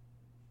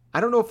 I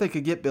don't know if they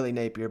could get Billy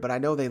Napier, but I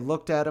know they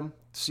looked at him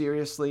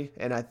seriously,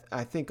 and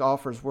I think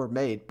offers were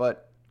made.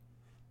 But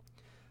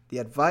the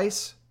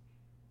advice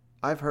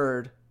I've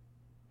heard,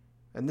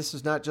 and this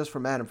is not just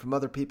from Adam, from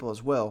other people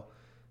as well,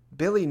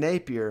 Billy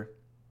Napier,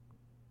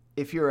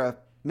 if you're a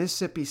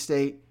Mississippi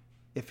State,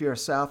 if you're a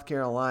South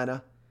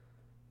Carolina,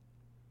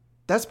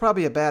 that's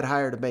probably a bad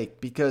hire to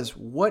make, because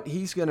what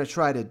he's going to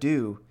try to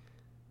do,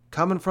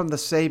 coming from the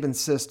Saban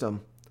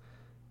system,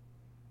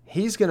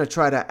 he's going to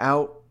try to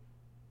out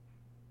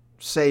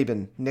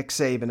Saban, Nick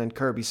Saban and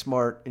Kirby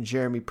Smart and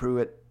Jeremy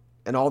Pruitt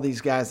and all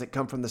these guys that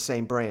come from the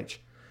same branch.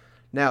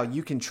 Now,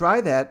 you can try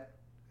that,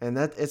 and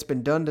that it's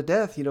been done to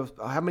death.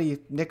 How many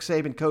Nick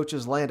Saban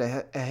coaches land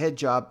a head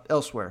job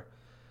elsewhere?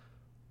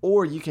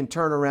 Or you can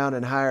turn around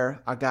and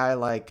hire a guy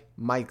like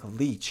Mike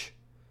Leach,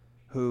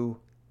 who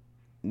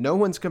no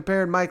one's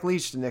comparing Mike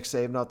Leach to Nick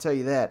Saban, I'll tell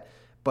you that.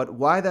 But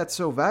why that's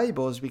so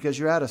valuable is because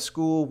you're at a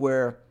school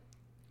where,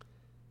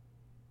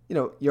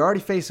 you're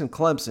already facing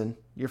Clemson,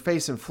 you're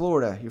facing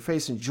Florida, you're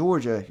facing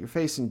Georgia, you're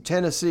facing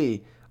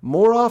Tennessee.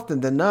 More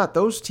often than not,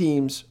 those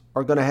teams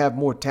are going to have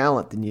more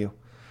talent than you.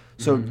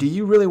 So do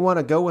you really want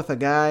to go with a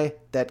guy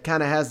that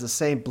kind of has the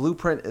same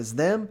blueprint as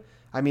them?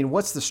 I mean,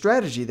 what's the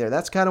strategy there?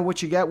 That's kind of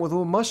what you got with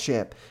Will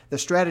Muschamp. The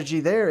strategy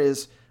there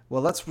is,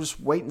 well, let's just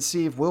wait and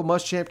see if Will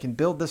Muschamp can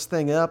build this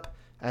thing up,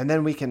 and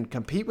then we can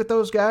compete with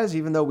those guys,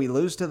 even though we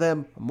lose to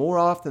them more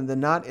often than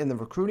not in the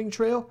recruiting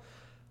trail.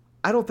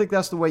 I don't think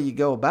that's the way you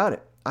go about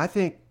it. I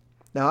think,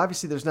 now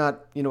obviously there's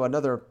not, you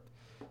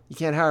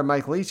can't hire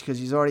Mike Leach because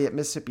he's already at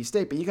Mississippi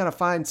State, but you got to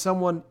find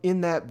someone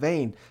in that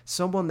vein,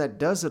 someone that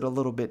does it a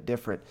little bit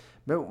different.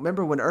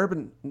 Remember when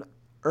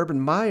Urban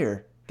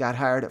Meyer got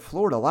hired at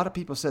Florida, a lot of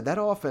people said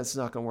that offense is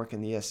not going to work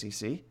in the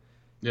SEC.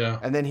 Yeah.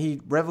 And then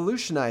he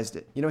revolutionized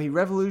it. He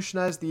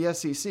revolutionized the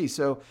SEC.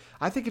 So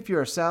I think if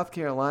you're a South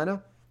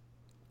Carolina,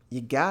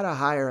 you got to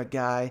hire a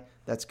guy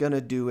that's going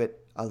to do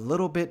it a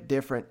little bit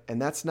different.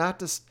 And that's not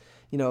just,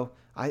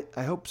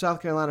 I hope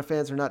South Carolina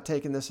fans are not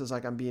taking this as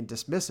like I'm being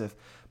dismissive,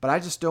 but I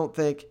just don't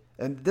think,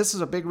 and this is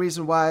a big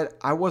reason why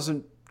I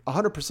wasn't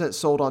 100%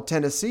 sold on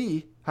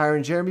Tennessee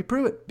hiring Jeremy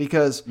Pruitt,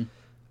 because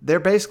they're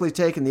basically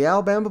taking the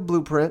Alabama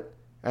blueprint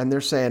and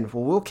they're saying,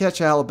 well, we'll catch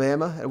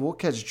Alabama and we'll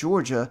catch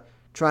Georgia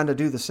trying to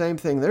do the same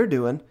thing they're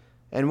doing,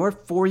 and we're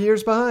 4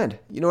 years behind.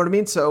 You know what I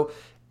mean? So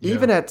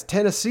even at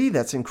Tennessee,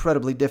 that's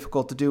incredibly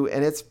difficult to do,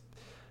 and it's,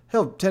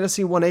 hell,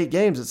 Tennessee won 8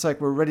 games. It's like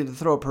we're ready to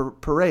throw a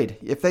parade.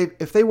 If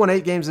they won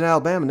 8 games in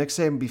Alabama, Nick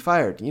Saban would be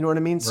fired. You know what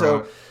I mean? Right.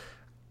 So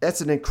that's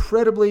an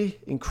incredibly,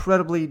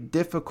 incredibly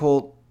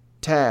difficult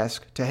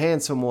task to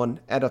hand someone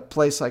at a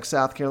place like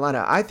South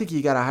Carolina. I think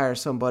you got to hire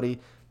somebody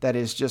that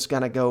is just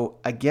going to go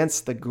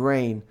against the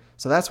grain.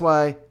 So that's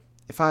why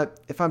if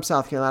I'm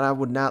South Carolina, I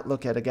would not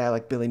look at a guy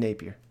like Billy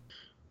Napier.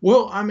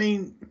 Well, I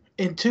mean,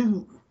 I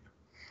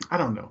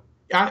don't know.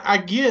 I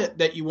get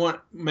that you want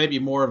maybe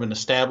more of an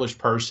established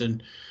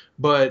person,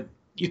 but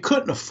you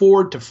couldn't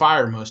afford to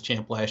fire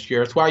Muschamp last year.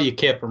 That's why you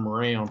kept him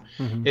around.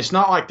 Mm-hmm. It's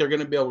not like they're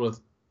going to be able to.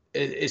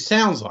 It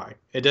sounds like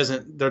it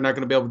doesn't. They're not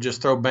going to be able to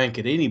just throw bank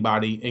at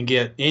anybody and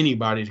get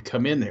anybody to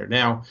come in there.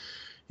 Now,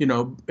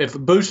 if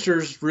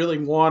boosters really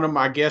want them,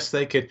 I guess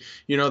they could.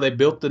 They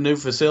built the new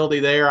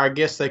facility there. I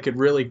guess they could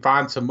really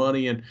find some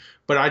money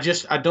But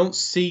I don't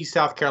see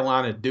South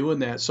Carolina doing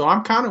that. So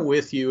I'm kind of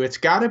with you. It's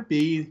got to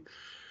be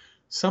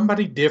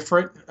somebody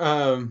different.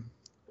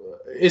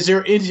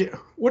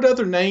 What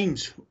other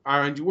names?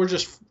 We're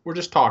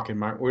just talking,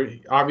 Mike.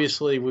 We've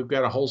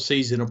got a whole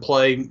season to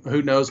play.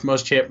 Who knows?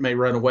 Muschamp may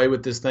run away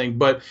with this thing.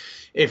 But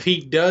if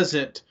he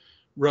doesn't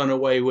run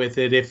away with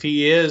it, if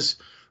he is,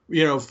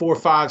 4,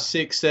 5,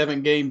 6,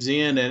 7 games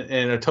in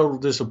and a total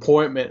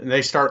disappointment, and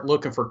they start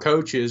looking for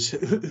coaches,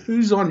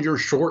 who's on your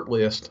short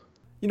list?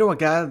 A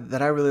guy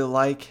that I really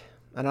like,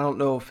 and I don't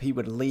know if he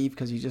would leave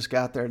because he just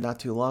got there not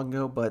too long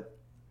ago, but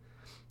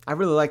I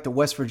really like the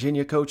West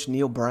Virginia coach,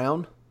 Neil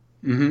Brown.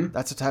 Mm-hmm.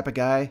 That's the type of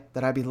guy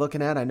that I'd be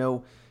looking at. I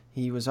know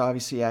he was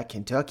obviously at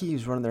Kentucky. He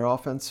was running their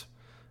offense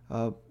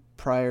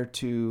prior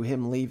to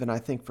him leaving, I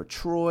think, for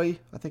Troy,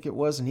 I think it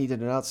was, and he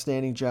did an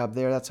outstanding job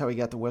there. That's how he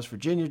got the West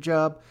Virginia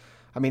job.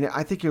 I mean,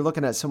 I think you're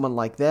looking at someone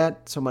like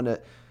that, someone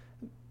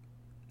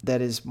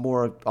that is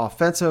more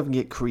offensive and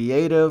get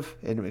creative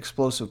and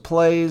explosive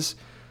plays.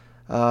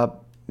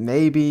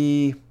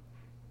 Maybe,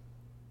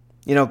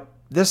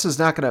 this is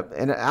not going to,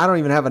 and I don't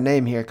even have a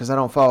name here because I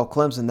don't follow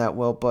Clemson that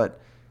well, but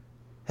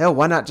hell,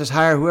 why not just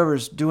hire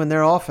whoever's doing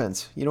their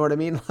offense? You know what I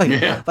mean?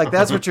 Like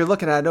that's what you're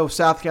looking at. I know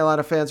South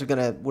Carolina fans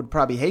would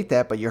probably hate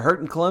that, but you're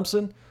hurting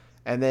Clemson,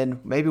 and then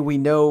maybe we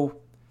know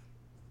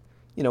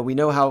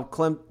how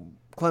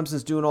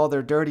Clemson's doing all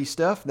their dirty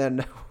stuff.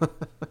 Then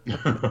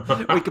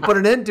we could put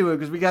an end to it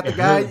because we got the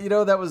guy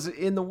that was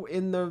in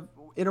the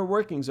inner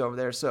workings over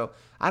there. So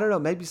I don't know,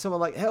 maybe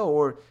someone like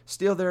or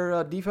steal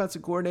their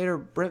defensive coordinator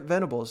Brent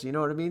Venables. You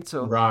know what I mean?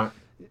 So right.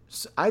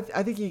 I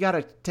think you got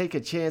to take a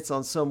chance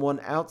on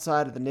someone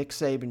outside of the Nick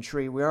Saban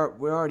tree. We're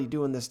already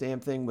doing this damn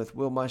thing with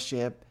Will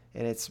Muschamp,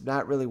 and it's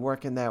not really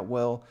working that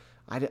well.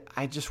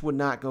 I just would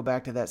not go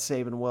back to that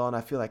Saban well, and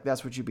I feel like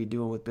that's what you'd be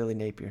doing with Billy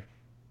Napier.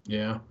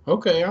 Yeah.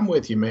 Okay, I'm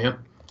with you, man.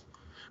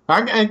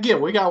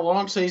 Again, we got a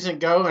long season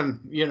going.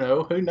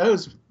 Who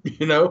knows?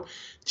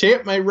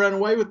 Champ may run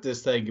away with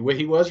this thing.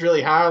 He was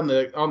really high on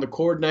the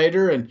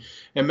coordinator, and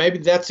maybe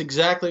that's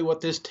exactly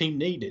what this team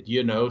needed.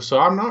 So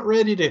I'm not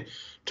ready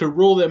to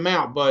rule them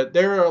out, but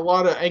there are a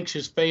lot of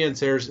anxious fans.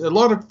 There's a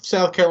lot of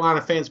South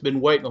Carolina fans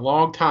been waiting a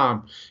long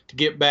time to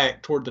get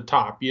back toward the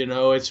top.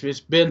 It's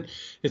been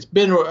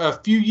a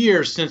few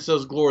years since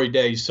those glory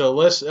days. So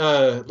let's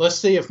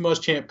see if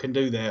Muschamp can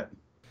do that.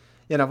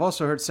 And I've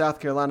also heard South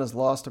Carolina's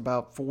lost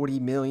about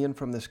 $40 million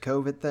from this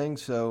COVID thing,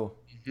 so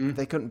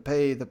they couldn't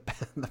pay the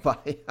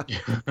buyout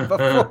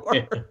before.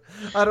 Yeah.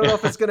 I don't know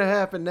if it's going to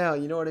happen now.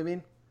 You know what I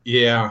mean?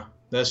 Yeah,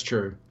 that's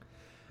true.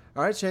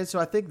 All right, Shane, so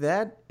I think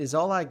that is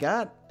all I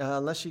got,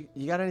 unless you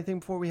got anything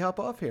before we hop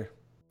off here.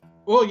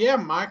 Well, yeah,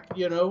 Mike,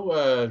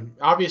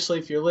 obviously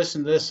if you're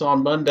listening to this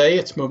on Monday,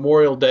 it's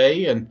Memorial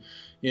Day, and,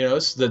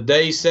 it's the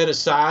day set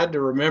aside to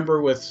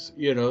remember with,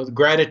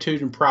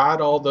 gratitude and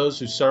pride all those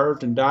who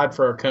served and died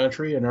for our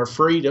country and our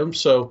freedom.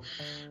 So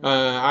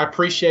I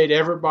appreciate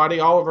everybody,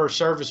 all of our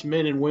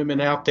servicemen and women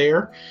out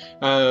there.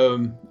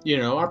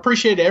 I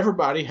appreciate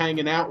everybody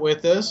hanging out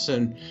with us,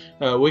 and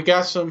we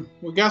got some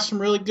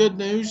really good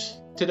news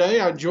today.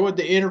 I enjoyed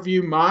the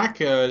interview,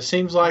 Mike. It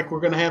seems like we're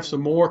going to have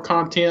some more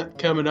content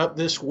coming up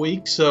this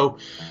week. So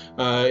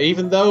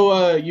even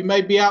though you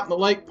may be out in the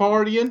lake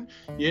partying,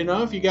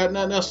 if you got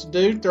nothing else to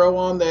do, throw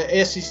on the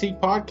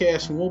SEC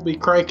podcast and we'll be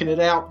cranking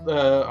it out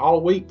all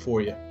week for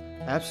you.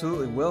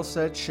 Absolutely. Well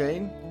said,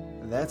 Shane.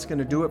 That's going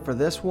to do it for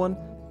this one.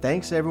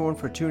 Thanks, everyone,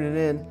 for tuning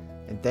in,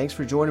 and thanks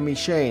for joining me,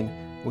 Shane.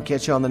 We'll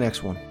catch you on the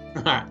next one.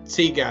 All right.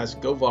 See you guys.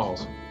 Go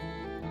Vols.